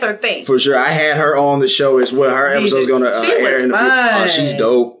 Person, place, or thing. For sure. I had her on the show as well. Her episode's going to air in the future. Oh, she's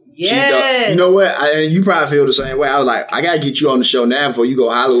dope. Yes. You know what? And you probably feel the same way. I was like, I got to get you on the show now before you go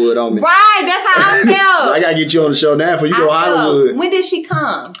Hollywood on me. Right. That's how I felt. So I got to get you on the show now before you go Hollywood. When did she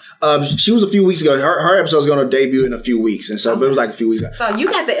come? She was a few weeks ago. Her episode's going to debut in a few weeks. And so but it was like a few weeks ago. So you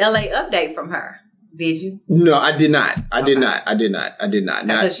got the LA update from her. Did you? No, I did not. I did not.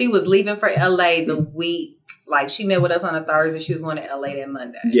 Because she was leaving for LA the week. Like, she met with us on a Thursday. She was going to LA that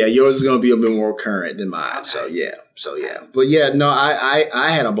Monday. Yeah, yours is going to be a bit more current than mine. Okay. So yeah. But yeah, no,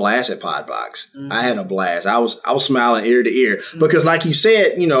 I had a blast at Podbox. I had a blast. I was smiling ear to ear. Because like you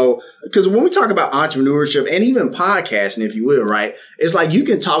said, because when we talk about entrepreneurship and even podcasting, if you will, right? It's like you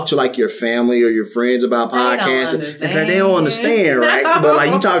can talk to like your family or your friends about podcasting. They don't understand, right? But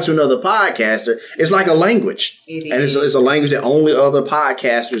like you talk to another podcaster, it's like a language. It's a language that only other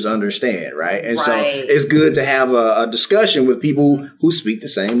podcasters understand, right? And so it's good to have a discussion with people who speak the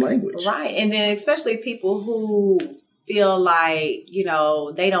same language. Right. And then especially people who feel like,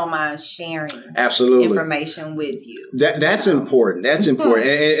 they don't mind sharing information with you. That's important. That's important.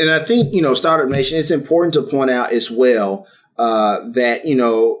 And I think, Startup Nation, it's important to point out as well that,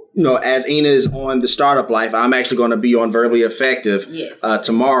 as Ina is on the Startup Life, I'm actually going to be on Verbally Effective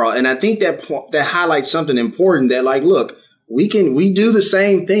tomorrow. And I think that highlights something important that, like, look, we do the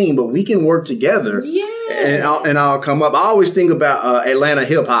same thing, but we can work together. Yeah. And I'll come up. I always think about Atlanta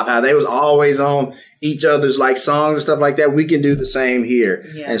hip hop, how they was always on each other's like songs and stuff like that. We can do the same here.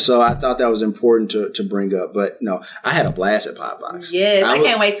 Yeah. And so I thought that was important to bring up. But no, I had a blast at Podbox. Yes, I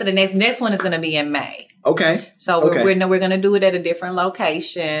can't wait till the next one is going to be in May. Okay. So we're going to do it at a different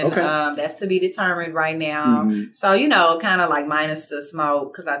location. Okay. That's to be determined right now. So, kind of like minus the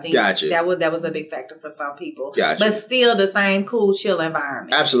smoke, because I think that was a big factor for some people. But still the same cool, chill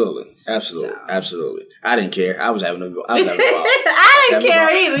environment. Absolutely. I didn't care. I was having a ball. I didn't care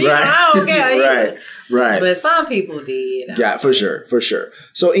either. Right. I don't care either. Right. But some people did. Yeah, for sure.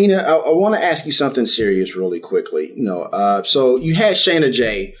 So, Ina, I want to ask you something serious really quickly. So you had Shayna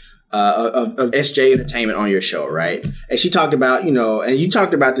J. Of SJ Entertainment on your show, right? And she talked about, and you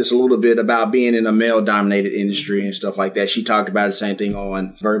talked about this a little bit about being in a male-dominated industry and stuff like that. She talked about the same thing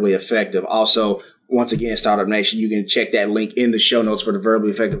on Verbally Effective. Also, once again, Startup Nation, you can check that link in the show notes for the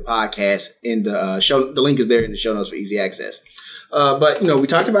Verbally Effective podcast. In the show, the link is there in the show notes for easy access. But, we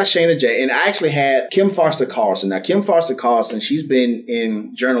talked about Shayna J, and I actually had Kim Foster Carlson. Now, Kim Foster Carlson, she's been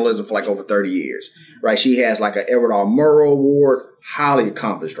in journalism for like over 30 years, right? She has like an Edward R. Murrow Award, highly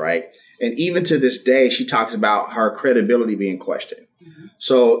accomplished, right? And even to this day, she talks about her credibility being questioned.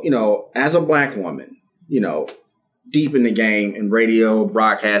 So, as a black woman, deep in the game in radio,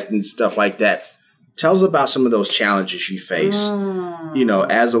 broadcasting, stuff like that, tell us about some of those challenges you face,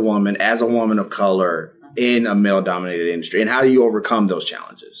 as a woman of color, in a male-dominated industry, and how do you overcome those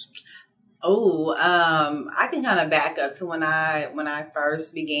challenges? I can kind of back up to when I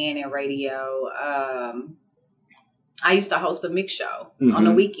first began in radio. I used to host a mix show on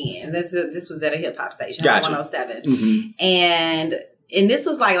the weekend. This was at a hip hop station, 107, and this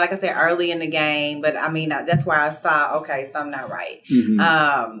was like I said, early in the game. But I mean, that's where I saw something not right.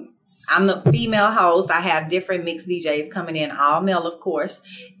 I'm the female host. I have different mixed DJs coming in, all male, of course,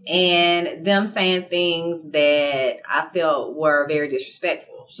 and them saying things that I felt were very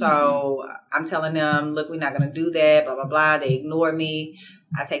disrespectful. So I'm telling them, look, we're not going to do that, blah, blah, blah. They ignore me.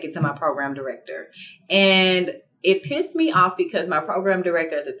 I take it to my program director. And it pissed me off because my program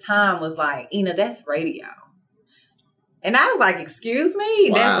director at the time was like, Ina, that's radio. And I was like, excuse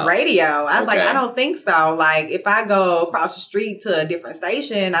me, that's radio. I was like, I don't think so. Like, if I go across the street to a different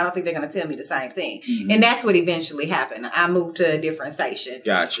station, I don't think they're going to tell me the same thing. And that's what eventually happened. I moved to a different station.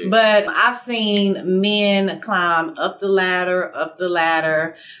 Gotcha. But I've seen men climb up the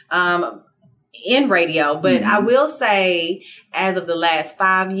ladder, in radio. But I will say, as of the last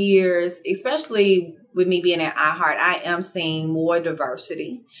 5 years, especially with me being at iHeart, I am seeing more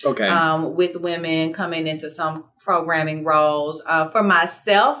diversity. With women coming into some programming roles. For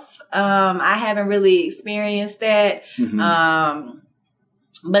myself, I haven't really experienced that.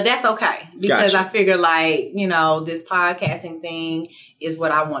 But that's okay because I figure this podcasting thing is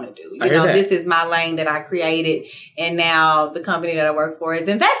what I want to do. This is my lane that I created. And now the company that I work for is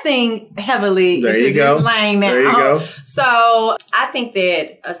investing heavily into this lane now. There you go. So I think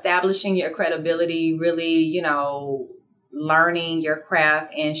that establishing your credibility, really, learning your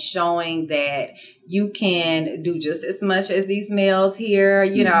craft and showing that you can do just as much as these males here.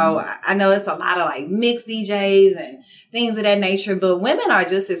 I know it's a lot of mixed DJs and things of that nature, but women are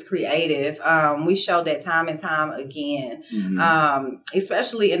just as creative. We show that time and time again,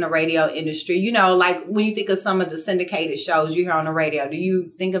 especially in the radio industry. When you think of some of the syndicated shows you hear on the radio, do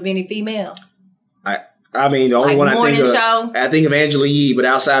you think of any females? I mean, the only one I think of Angela Yee, but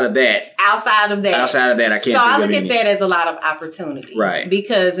outside of that, I can't think of any. So I look at that as a lot of opportunity. Right.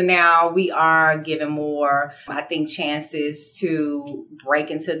 Because now we are given more, I think, chances to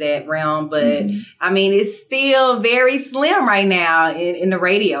break into that realm. But I mean, it's still very slim right now in the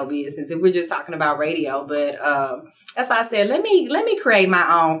radio business. If we're just talking about radio, but that's why I said, let me create my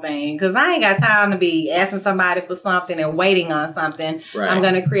own thing because I ain't got time to be asking somebody for something and waiting on something. Right. I'm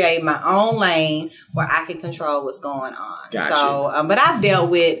going to create my own lane where I can control what's going on. Gotcha. So, but I've dealt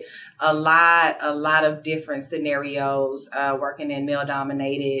with a lot of different scenarios working in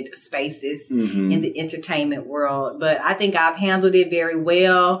male-dominated spaces in the entertainment world. But I think I've handled it very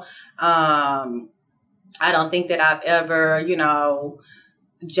well. I don't think that I've ever,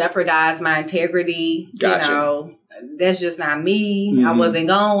 jeopardized my integrity. Gotcha. That's just not me. I wasn't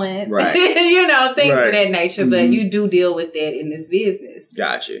going. Right. Things of that nature. But you do deal with that in this business.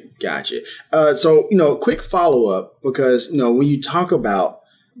 Gotcha. So, quick follow-up because, when you talk about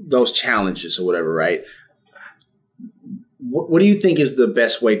those challenges or whatever, right? What do you think is the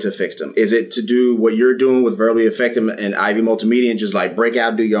best way to fix them? Is it to do what you're doing with Verbally Effective and Ivy Multimedia and just break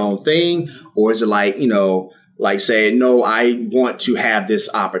out, do your own thing? Or is it say, no, I want to have this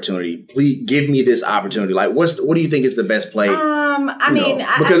opportunity. Please give me this opportunity. What do you think is the best play?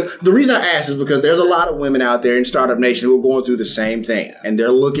 Because the reason I ask is because there's a lot of women out there in Startup Nation who are going through the same thing and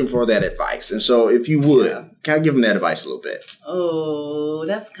they're looking for that advice. And so if you would, kind of give them that advice a little bit. Oh,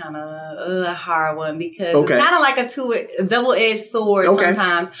 that's kind of a hard one because it's kind of like a double-edged sword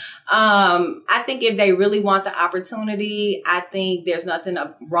sometimes. I think if they really want the opportunity, I think there's nothing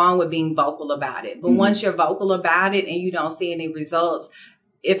wrong with being vocal about it. But once you're vocal about it and you don't see any results,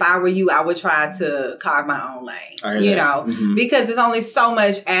 if I were you, I would try to carve my own lane, because there's only so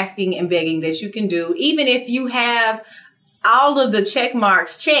much asking and begging that you can do. Even if you have all of the check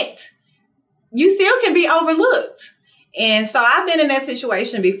marks checked, you still can be overlooked. And so I've been in that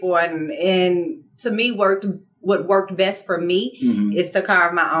situation before. And to me, what worked best for me is to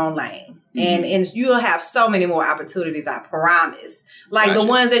carve my own lane. And you'll have so many more opportunities, I promise. The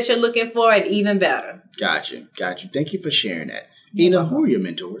ones that you're looking for and even better. Gotcha. Thank you for sharing that. Ina, who are your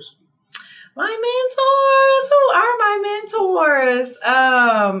mentors? My mentors? Who are my mentors?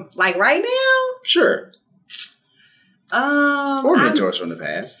 Right now? Sure. Or mentors from the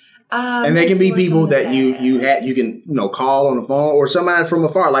past. And they can be people that you can call on the phone or somebody from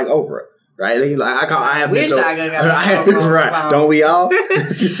afar like Oprah. Right? I have wish I could go right. Don't we all?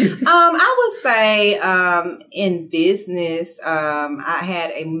 I would say in business, I had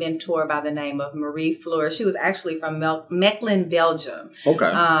a mentor by the name of Marie Fleur. She was actually from Mechelen, Belgium.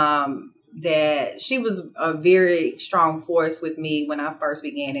 Okay. That she was a very strong force with me when I first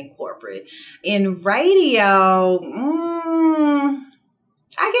began in corporate. In radio,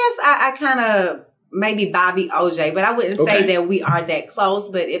 I guess I kind of maybe Bobby OJ, but I wouldn't say that we are that close.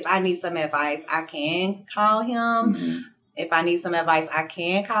 But if I need some advice, I can call him. If I need some advice, I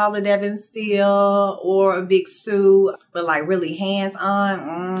can call the Devin Steele or a Big Sue. But really hands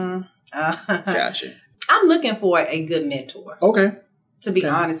on, Gotcha. I'm looking for a good mentor. Okay. to be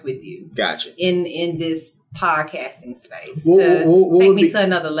honest with you. Gotcha. In this podcasting space. What take me be, to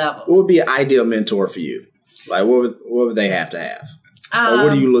another level. What would be an ideal mentor for you? Like, what would they have to have? Or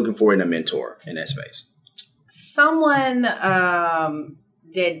what are you looking for in a mentor in that space? Someone that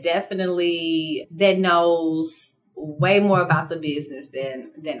knows way more about the business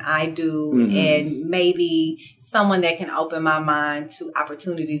than I do, and maybe someone that can open my mind to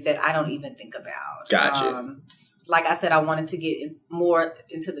opportunities that I don't even think about. Gotcha. Like I said, I wanted to get more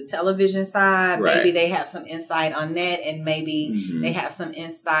into the television side. Right. Maybe they have some insight on that, and maybe they have some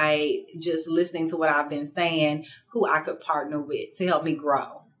insight just listening to what I've been saying, who I could partner with to help me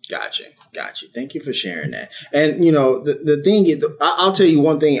grow. Gotcha. Thank you for sharing that. And, you know, the thing is, I'll tell you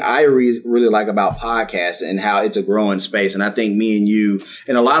one thing I really like about podcasts and how it's a growing space. And I think me and you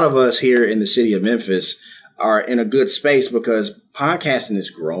and a lot of us here in the city of Memphis are in a good space because podcasting is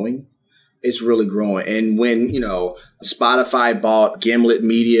growing. It's really growing. And when, you know, Spotify bought Gimlet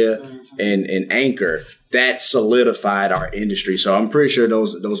Media and Anchor, that solidified our industry. So I'm pretty sure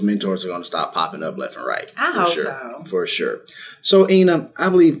those mentors are going to stop popping up left and right. I hope so. For sure. So, Ina, I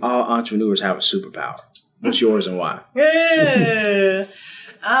believe all entrepreneurs have a superpower. What's yours and why?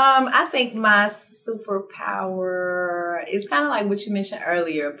 I think my superpower is kind of like what you mentioned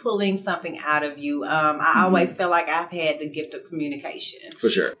earlier, pulling something out of you. I always feel like I've had the gift of communication. For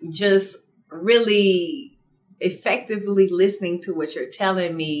sure. Just really effectively listening to what you're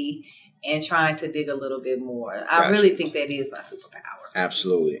telling me and trying to dig a little bit more. I really think that is my superpower.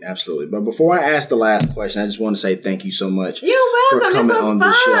 Absolutely. But before I ask the last question, I just want to say thank you so much. You're welcome. For coming on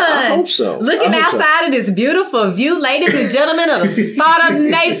the show. I hope so. Looking outside of this beautiful view, ladies and gentlemen of the Startup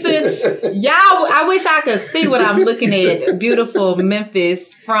Nation. Y'all, I wish I could see what I'm looking at. Beautiful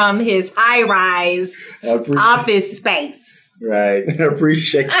Memphis from his high-rise office space. Right. I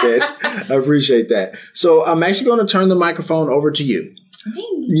appreciate that. So I'm actually going to turn the microphone over to you.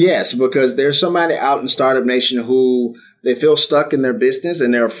 Yes, because there's somebody out in Startup Nation who they feel stuck in their business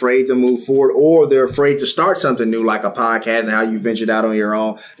and they're afraid to move forward, or they're afraid to start something new like a podcast and how you ventured out on your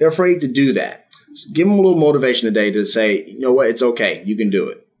own. They're afraid to do that. Give them a little motivation today to say, you know what, it's okay. You can do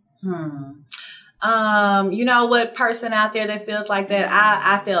it. You know what, person out there that feels like that,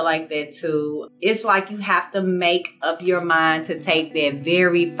 I feel like that too. It's like you have to make up your mind to take that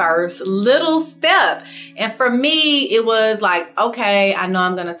very first little step. And for me, it was like, okay, I know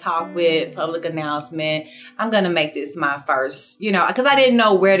I'm going to talk with public announcement. I'm going to make this my first, because I didn't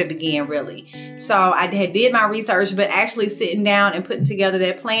know where to begin really. So I did my research, but actually sitting down and putting together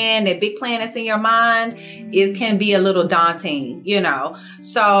that plan, that big plan that's in your mind, it can be a little daunting,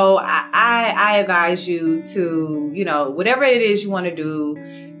 So I advise you to, whatever it is you want to do,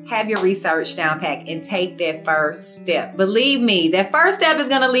 have your research down pat and take that first step. Believe me, that first step is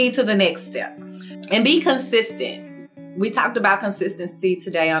going to lead to the next step. And be consistent. We talked about consistency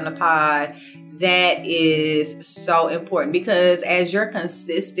today on the pod. That is so important because as you're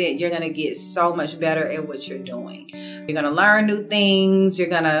consistent, you're going to get so much better at what you're doing. You're going to learn new things. You're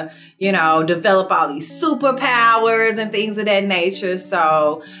going to, develop all these superpowers and things of that nature.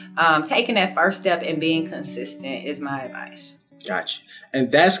 So taking that first step and being consistent is my advice. Gotcha. And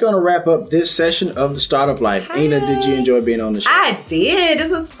that's going to wrap up this session of The Startup Life. Hey. Ina, did you enjoy being on the show? I did.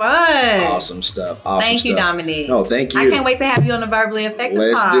 This was fun. Awesome stuff. Thank you, Dominique. No, thank you. I can't wait to have you on the Verbally Effective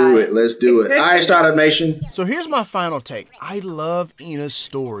pod. Let's do it. All right, Startup Nation. So here's my final take. I love Ina's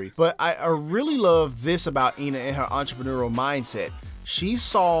story, but I really love this about Ina and her entrepreneurial mindset. She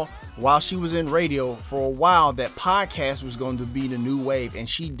saw while she was in radio for a while that podcast was going to be the new wave, and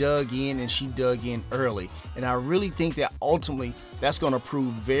she dug in early. And I really think that ultimately that's going to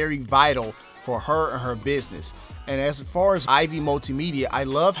prove very vital for her and her business. And as far as Ivy Multimedia, I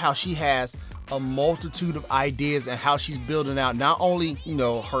love how she has a multitude of ideas and how she's building out not only,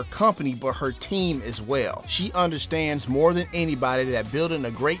 her company, but her team as well. She understands more than anybody that building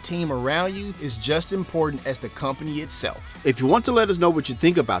a great team around you is just important as the company itself. If you want to let us know what you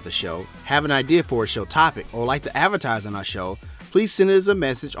think about the show, have an idea for a show topic, or like to advertise on our show, please send us a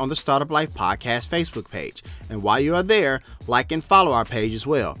message on the Startup Life Podcast Facebook page. And while you are there, like and follow our page as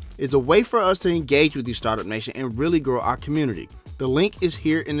well. It's a way for us to engage with you, Startup Nation, and really grow our community. The link is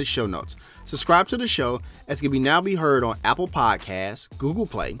here in the show notes. Subscribe to the show as it can now be heard on Apple Podcasts, Google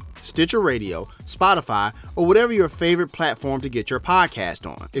Play, Stitcher Radio, Spotify, or whatever your favorite platform to get your podcast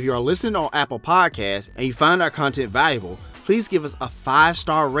on. If you are listening on Apple Podcasts and you find our content valuable, please give us a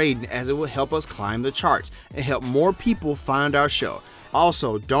 5-star rating as it will help us climb the charts and help more people find our show.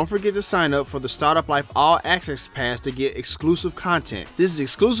 Also, don't forget to sign up for the Startup Life All Access Pass to get exclusive content. This is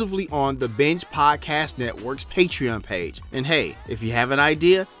exclusively on the Binge Podcast Network's Patreon page. And hey, if you have an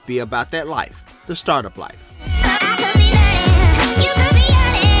idea, be about that life. The Startup Life. I could be there. You could be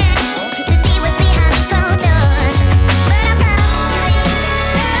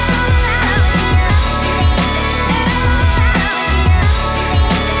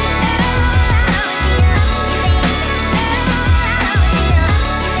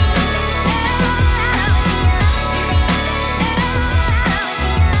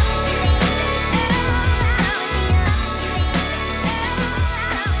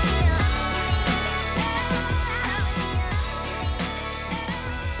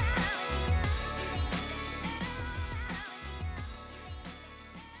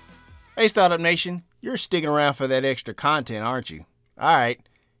Hey, Startup Nation, you're sticking around for that extra content, aren't you? All right,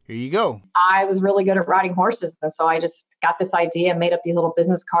 here you go. I was really good at riding horses. And so I just got this idea, made up these little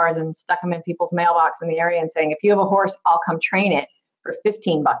business cards and stuck them in people's mailbox in the area and saying, if you have a horse, I'll come train it for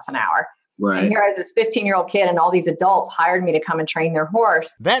 $15 an hour. Right. And here I was this 15-year-old kid and all these adults hired me to come and train their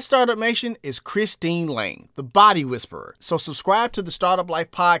horse. That Startup Nation is Christine Lane, the Body Whisperer. So subscribe to the Startup Life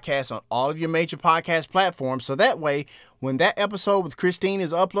podcast on all of your major podcast platforms so that way, when that episode with Christine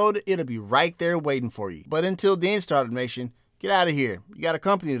is uploaded, it'll be right there waiting for you. But until then, Startup Nation, get out of here. You got a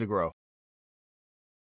company to grow.